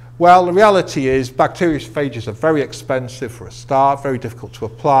 Well, the reality is bacteriophages are very expensive for a start, very difficult to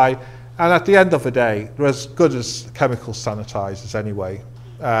apply, and at the end of the day, they're as good as chemical sanitizers anyway.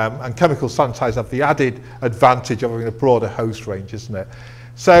 And chemical sanitizers have the added advantage of having a broader host range, isn't it?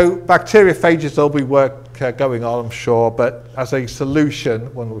 So bacteriophages, there'll be work going on, I'm sure, but as a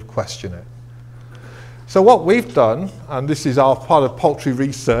solution, one would question it. So what we've done, and this is our part of poultry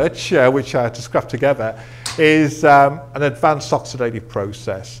research, which I had to scrap together, is an advanced oxidative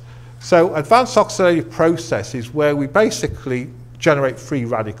process. So advanced oxidative process is where we basically generate free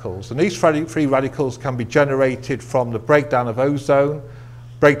radicals. And these free radicals can be generated from the breakdown of ozone,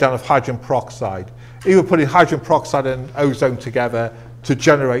 breakdown of hydrogen peroxide. Either putting hydrogen peroxide and ozone together to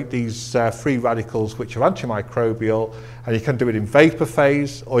generate these free radicals, which are antimicrobial, and you can do it in vapor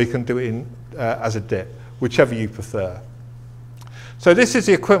phase, or you can do it in, as a dip, whichever you prefer. So this is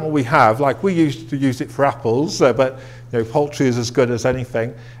the equipment we have. Like, we used to use it for apples, but you know, poultry is as good as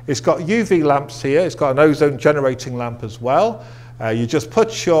anything. It's got UV lamps here. It's got an ozone generating lamp as well. You just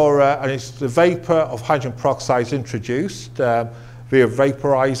put your, and it's the vapor of hydrogen peroxide is introduced via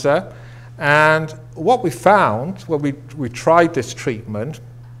vaporizer. And what we found when we tried this treatment,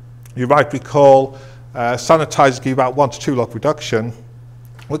 you might recall sanitizers give about 1 to 2 log reduction.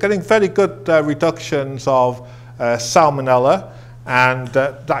 We're getting very good reductions of Salmonella and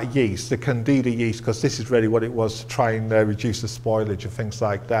that yeast, the Candida yeast, because this is really what it was to try and reduce the spoilage and things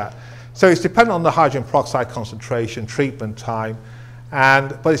like that. So it's dependent on the hydrogen peroxide concentration, treatment time,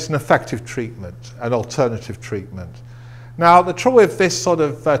 but it's an effective treatment, an alternative treatment. Now, the trouble with this sort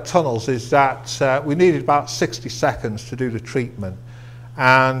of tunnels is that we needed about 60 seconds to do the treatment.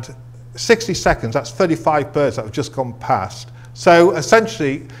 And 60 seconds, that's 35 birds that have just gone past. So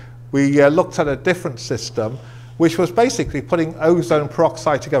essentially, we looked at a different system, which was basically putting ozone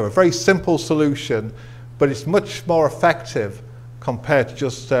peroxide together. A very simple solution, but it's much more effective compared to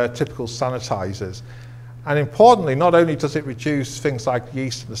just typical sanitizers. And importantly, not only does it reduce things like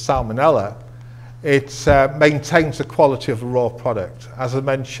yeast and the Salmonella, it maintains the quality of the raw product. As I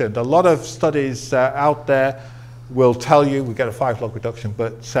mentioned, a lot of studies out there will tell you we get a 5 log reduction,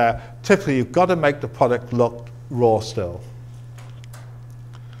 but typically you've got to make the product look raw still.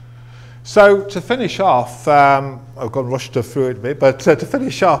 So to finish off, I've gone rushed through it a bit, but to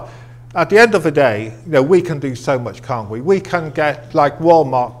finish off, at the end of the day, you know, we can do so much, can't we? We can get, like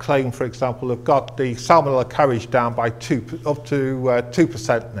Walmart claim, for example, have got the Salmonella carriage down by up to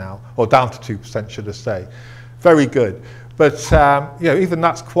 2% now, or down to 2%, should I say. Very good. But you know, even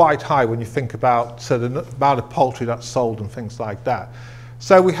that's quite high when you think about the amount of poultry that's sold and things like that.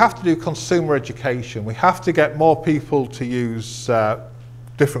 So we have to do consumer education. We have to get more people to use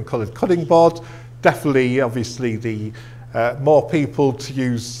different coloured cutting boards. Definitely, obviously, the more people to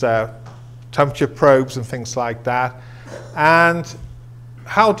use temperature probes and things like that. And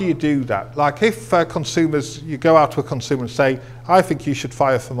how do you do that? Like if consumers, you go out to a consumer and say, I think you should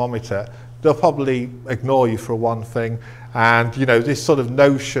buy a thermometer, they'll probably ignore you for one thing. And you know, this sort of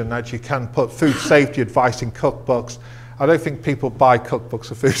notion that you can put food safety advice in cookbooks, I don't think people buy cookbooks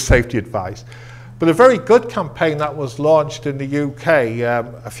for food safety advice. But a very good campaign that was launched in the UK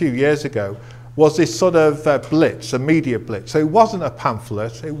a few years ago was this sort of blitz, a media blitz. So it wasn't a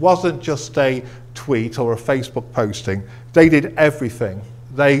pamphlet, it wasn't just a tweet or a Facebook posting. They did everything.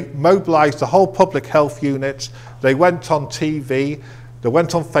 They mobilized the whole public health units, they went on TV, they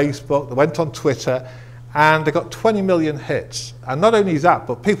went on Facebook, they went on Twitter, and they got 20 million hits. And not only that,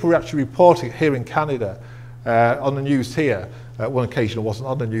 but people were actually reporting it here in Canada on the news here. One occasion it wasn't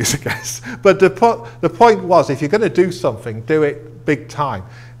on the news, I guess. But the point was, if you're going to do something, do it big time.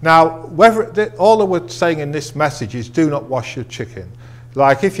 Now, all they were saying in this message is do not wash your chicken.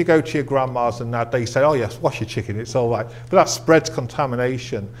 Like if you go to your grandma's and that, they say, oh yes, wash your chicken, it's all right. But that spreads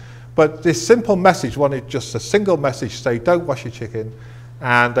contamination. But this simple message wanted just a single message to say, don't wash your chicken.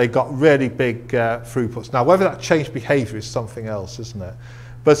 And they got really big throughputs. Now, whether that changed behaviour is something else, isn't it?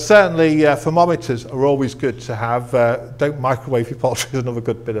 But certainly, thermometers are always good to have. Don't microwave your poultry is another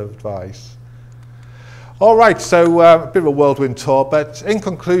good bit of advice. All right, so a bit of a whirlwind tour. But in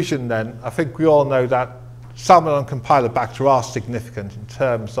conclusion then, I think we all know that Salmonella and Campylobacter are significant in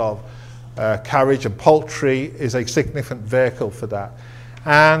terms of carriage, and poultry is a significant vehicle for that.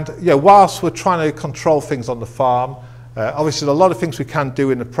 And you know, whilst we're trying to control things on the farm, obviously there are a lot of things we can do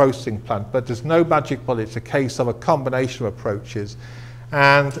in the processing plant, but there's no magic bullet. It's a case of a combination of approaches.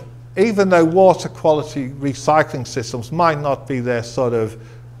 And even though water quality recycling systems might not be their sort of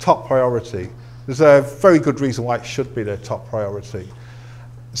top priority, there's a very good reason why it should be their top priority.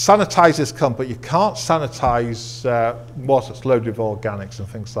 Sanitizers come, but you can't sanitize water that's loaded with organics and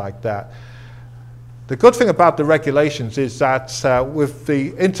things like that. The good thing about the regulations is that with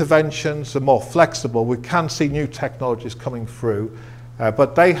the interventions, they're more flexible. We can see new technologies coming through,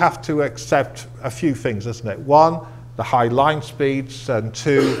 but they have to accept a few things, isn't it? One, the high line speeds, and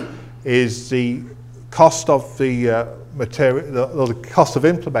two is the cost of the material, or the cost of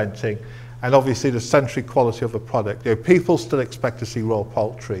implementing, and obviously the sensory quality of the product. You know, people still expect to see raw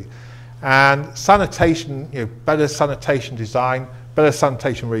poultry. And sanitation, you know, better sanitation design, better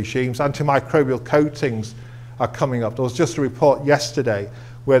sanitation regimes, antimicrobial coatings are coming up. There was just a report yesterday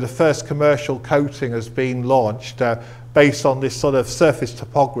where the first commercial coating has been launched based on this sort of surface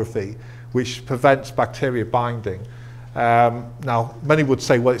topography which prevents bacteria binding. Now, many would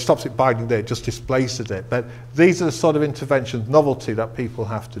say, well, it stops it binding there, it just displaces it. But these are the sort of interventions, novelty that people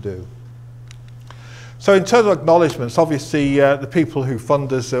have to do. So in terms of acknowledgements, obviously the people who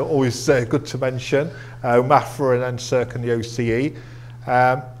fund us are always good to mention, MAFRA and NSERC and the OCE.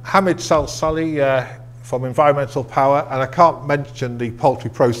 Hamid Salsali from Environmental Power, and I can't mention the poultry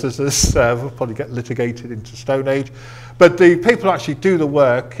processors, we'll probably get litigated into Stone Age. But the people who actually do the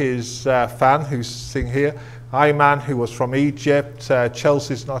work is Fan, who's sitting here, Ayman, who was from Egypt,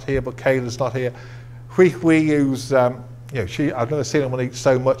 Chelsea's not here, but Kayla's not here. Hui, who's, you know, I've never seen anyone eat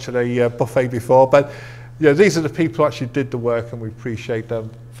so much at a buffet before, but you know, these are the people who actually did the work, and we appreciate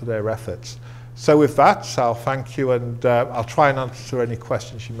them for their efforts. So with that, I'll thank you, and I'll try and answer any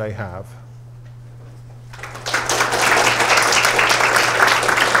questions you may have.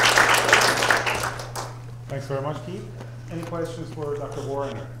 Thanks very much, Keith. Any questions for Dr.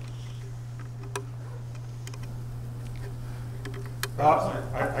 Warriner?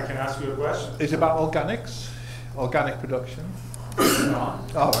 I can ask you a question. Is it about organics? Organic production? No.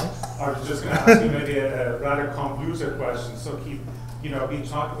 All right. I was just going to ask you maybe a rather convoluted question. So Keith, you know, we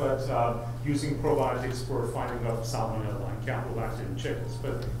talked about using probiotics for finding out Salmonella and Campylobacter in chickens,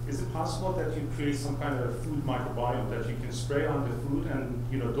 but is it possible that you create some kind of food microbiome that you can spray on the food, and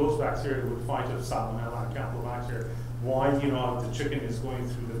you know those bacteria would fight off Salmonella and Campylobacter while you know the chicken is going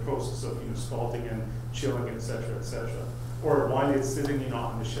through the process of scalding and chilling, etc., or while it's sitting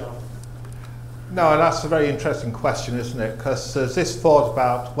on the shelf? No, that's a very interesting question, isn't it? Because there's this thought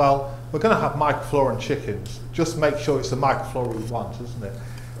about, well, we're going to have microflora in chickens. Just make sure it's the microflora we want, isn't it?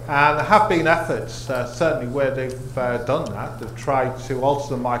 And there have been efforts, certainly where they've done that. They've tried to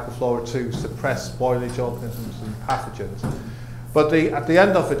alter the microflora to suppress spoilage organisms and pathogens. But at the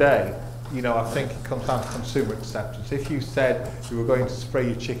end of the day, you know, I think it comes down to consumer acceptance. If you said you were going to spray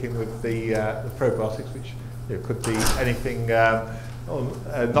your chicken with the probiotics, which could be anything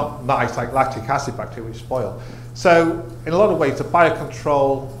not nice, like lactic acid bacteria, which spoil. So in a lot of ways, the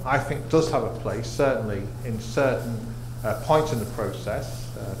biocontrol, I think, does have a place, certainly in certain points in the process,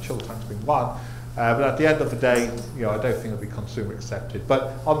 chill tanks being one. But at the end of the day, you know, I don't think it'll be consumer accepted.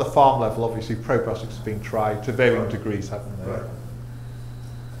 But on the farm level, obviously, probiotics have been tried to varying degrees, haven't they? Right.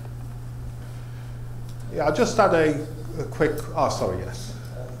 Yeah, I'll just add a quick. Oh, sorry, yes.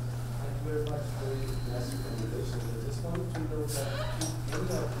 Thank you very much for your nice recommendations. I just wanted to know that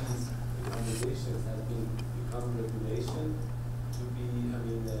if any of these recommendations have become regulation to be,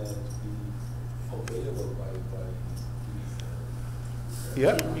 to be available by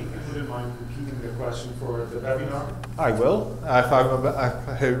Yeah. If you wouldn't mind repeating the question for the webinar? I will, if I remember, I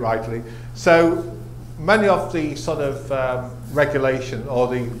heard it rightly. So many of the sort of regulation or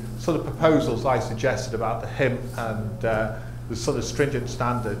the sort of proposals I suggested about the HIMP and the sort of stringent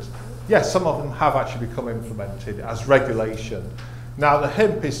standards, yes, some of them have actually become implemented as regulation. Now the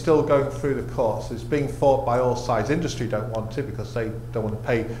HIMP is still going through the course. It's being fought by all sides. Industry don't want it because they don't want to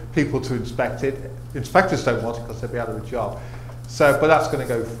pay people to inspect it. Inspectors don't want it because they'll be out of a job. So, but that's going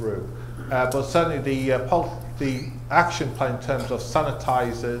to go through. But certainly the action plan in terms of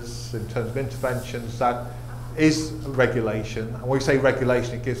sanitizers, in terms of interventions, that is regulation. And when we say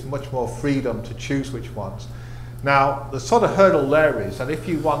regulation, it gives much more freedom to choose which ones. Now, the sort of hurdle there is that if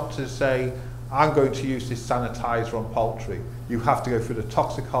you want to say, I'm going to use this sanitizer on poultry, you have to go through the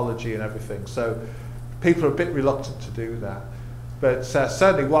toxicology and everything. So people are a bit reluctant to do that. But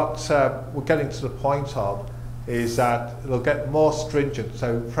certainly what we're getting to the point of is that it'll get more stringent,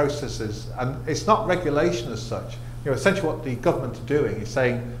 so processes, and it's not regulation as such. You know, essentially what the government are doing is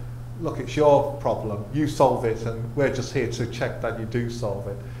saying, look, it's your problem, you solve it, and we're just here to check that you do solve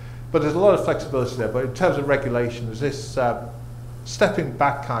it. But there's a lot of flexibility there, but in terms of regulation, there's this stepping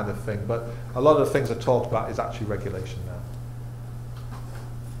back kind of thing, but a lot of the things I talked about is actually regulation now.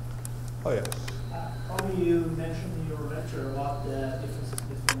 Oh, yes. Probably you mentioned in your lecture about the differences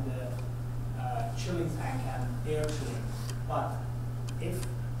between the chilling tank and air chilling, but if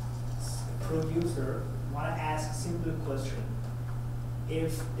a producer want to ask a simple question,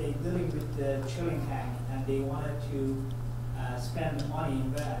 if they're dealing with the chilling tank and they wanted to spend money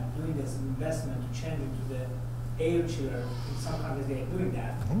in doing this investment to change it to the air chiller, in some countries they are doing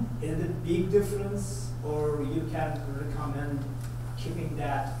that. Mm-hmm. Is it a big difference, or you can recommend keeping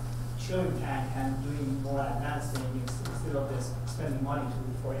that chilling tank and doing more advanced things instead of this spending money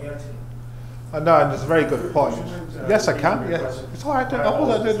for air chilling? No, and it's a very good point. Yes, I can. Yeah, it's all right. I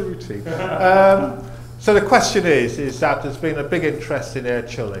was doing the routine. So the question is that there's been a big interest in air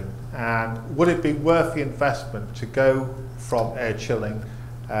chilling, and would it be worth the investment to go from air chilling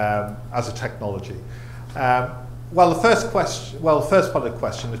as a technology? Well, the first part of the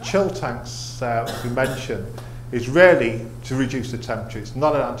question, the chill tanks we mentioned, is really to reduce the temperature. It's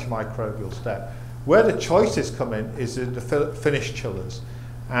not an antimicrobial step. Where the choices come in is in the finished chillers.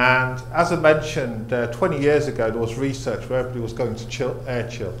 And as I mentioned, 20 years ago, there was research where everybody was going to air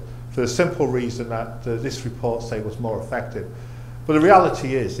chill for the simple reason that this report say was more effective. But the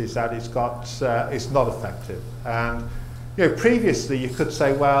reality is that it's not effective. And you know, previously you could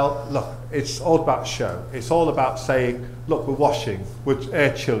say, well, look, it's all about show. It's all about saying, look, we're washing, we're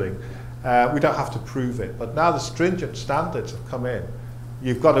air chilling. We don't have to prove it. But now the stringent standards have come in.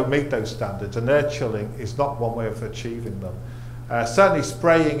 You've got to meet those standards, and air chilling is not one way of achieving them. Certainly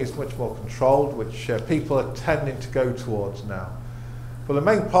spraying is much more controlled, which people are tending to go towards now. But the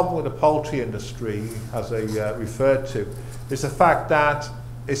main problem with the poultry industry, as they referred to, is the fact that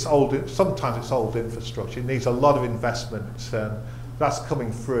it's sometimes it's old infrastructure. It needs a lot of investment, and that's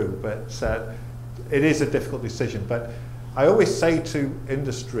coming through, but it is a difficult decision. But I always say to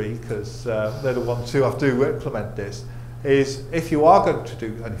industry, because they're the ones who have to implement this, is if you are going to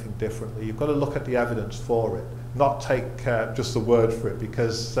do anything differently, you've got to look at the evidence for it, not take just the word for it,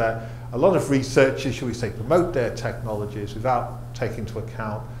 because a lot of researchers, shall we say, promote their technologies without taking into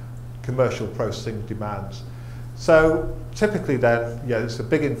account commercial processing demands. So typically then, yeah, it's a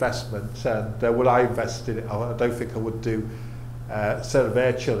big investment, and would I invest in it? I don't think I would do sort of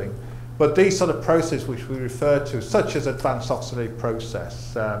air chilling. But these sort of processes which we refer to, such as advanced oxidative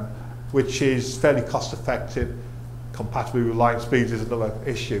process, which is fairly cost effective, compatible with light speeds is another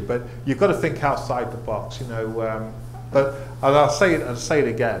issue, but you've got to think outside the box, you know. And I'll say it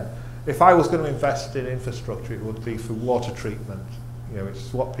again. If I was going to invest in infrastructure, it would be for water treatment. You know,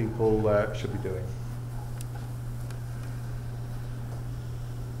 it's what people should be doing.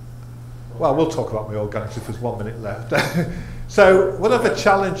 Well, we'll talk about my organics if there's 1 minute left. So one of the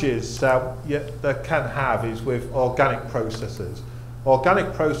challenges that can have is with organic processes.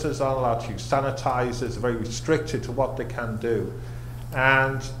 Organic processes aren't allowed to use sanitizers, are very restricted to what they can do.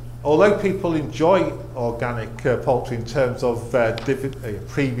 And although people enjoy organic poultry in terms of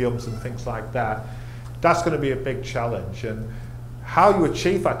premiums and things like that, that's going to be a big challenge. And how you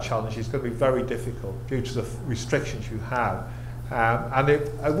achieve that challenge is going to be very difficult due to the restrictions you have. And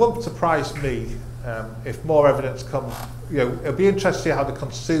it won't surprise me if more evidence comes. It'll be interesting to see how the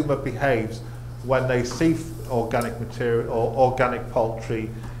consumer behaves when they see organic material or organic poultry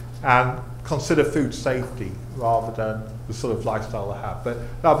and consider food safety rather than the sort of lifestyle they have. But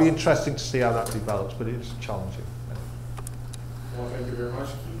that'll be interesting to see how that develops, but it's challenging. Well, thank you very much,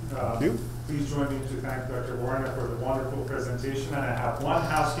 Keith. Thank you. Please join me to thank Dr. Warriner for the wonderful presentation. And I have one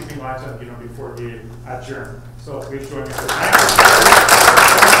housekeeping item, before we adjourn. So please join me for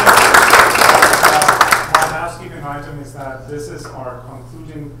one housekeeping item is that this is our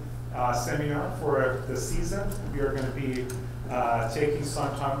concluding seminar for the season. We are going to be taking some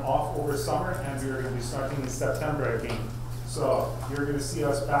time off over summer, and we are going to be starting in September again. So you're going to see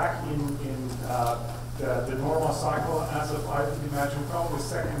us back in the normal cycle as of, I would imagine, probably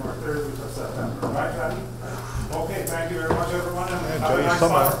second or third week of September. Right, Daddy? Okay, thank you very much, everyone. And Enjoy your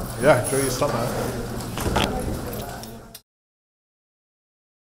summer. Yeah, enjoy your summer.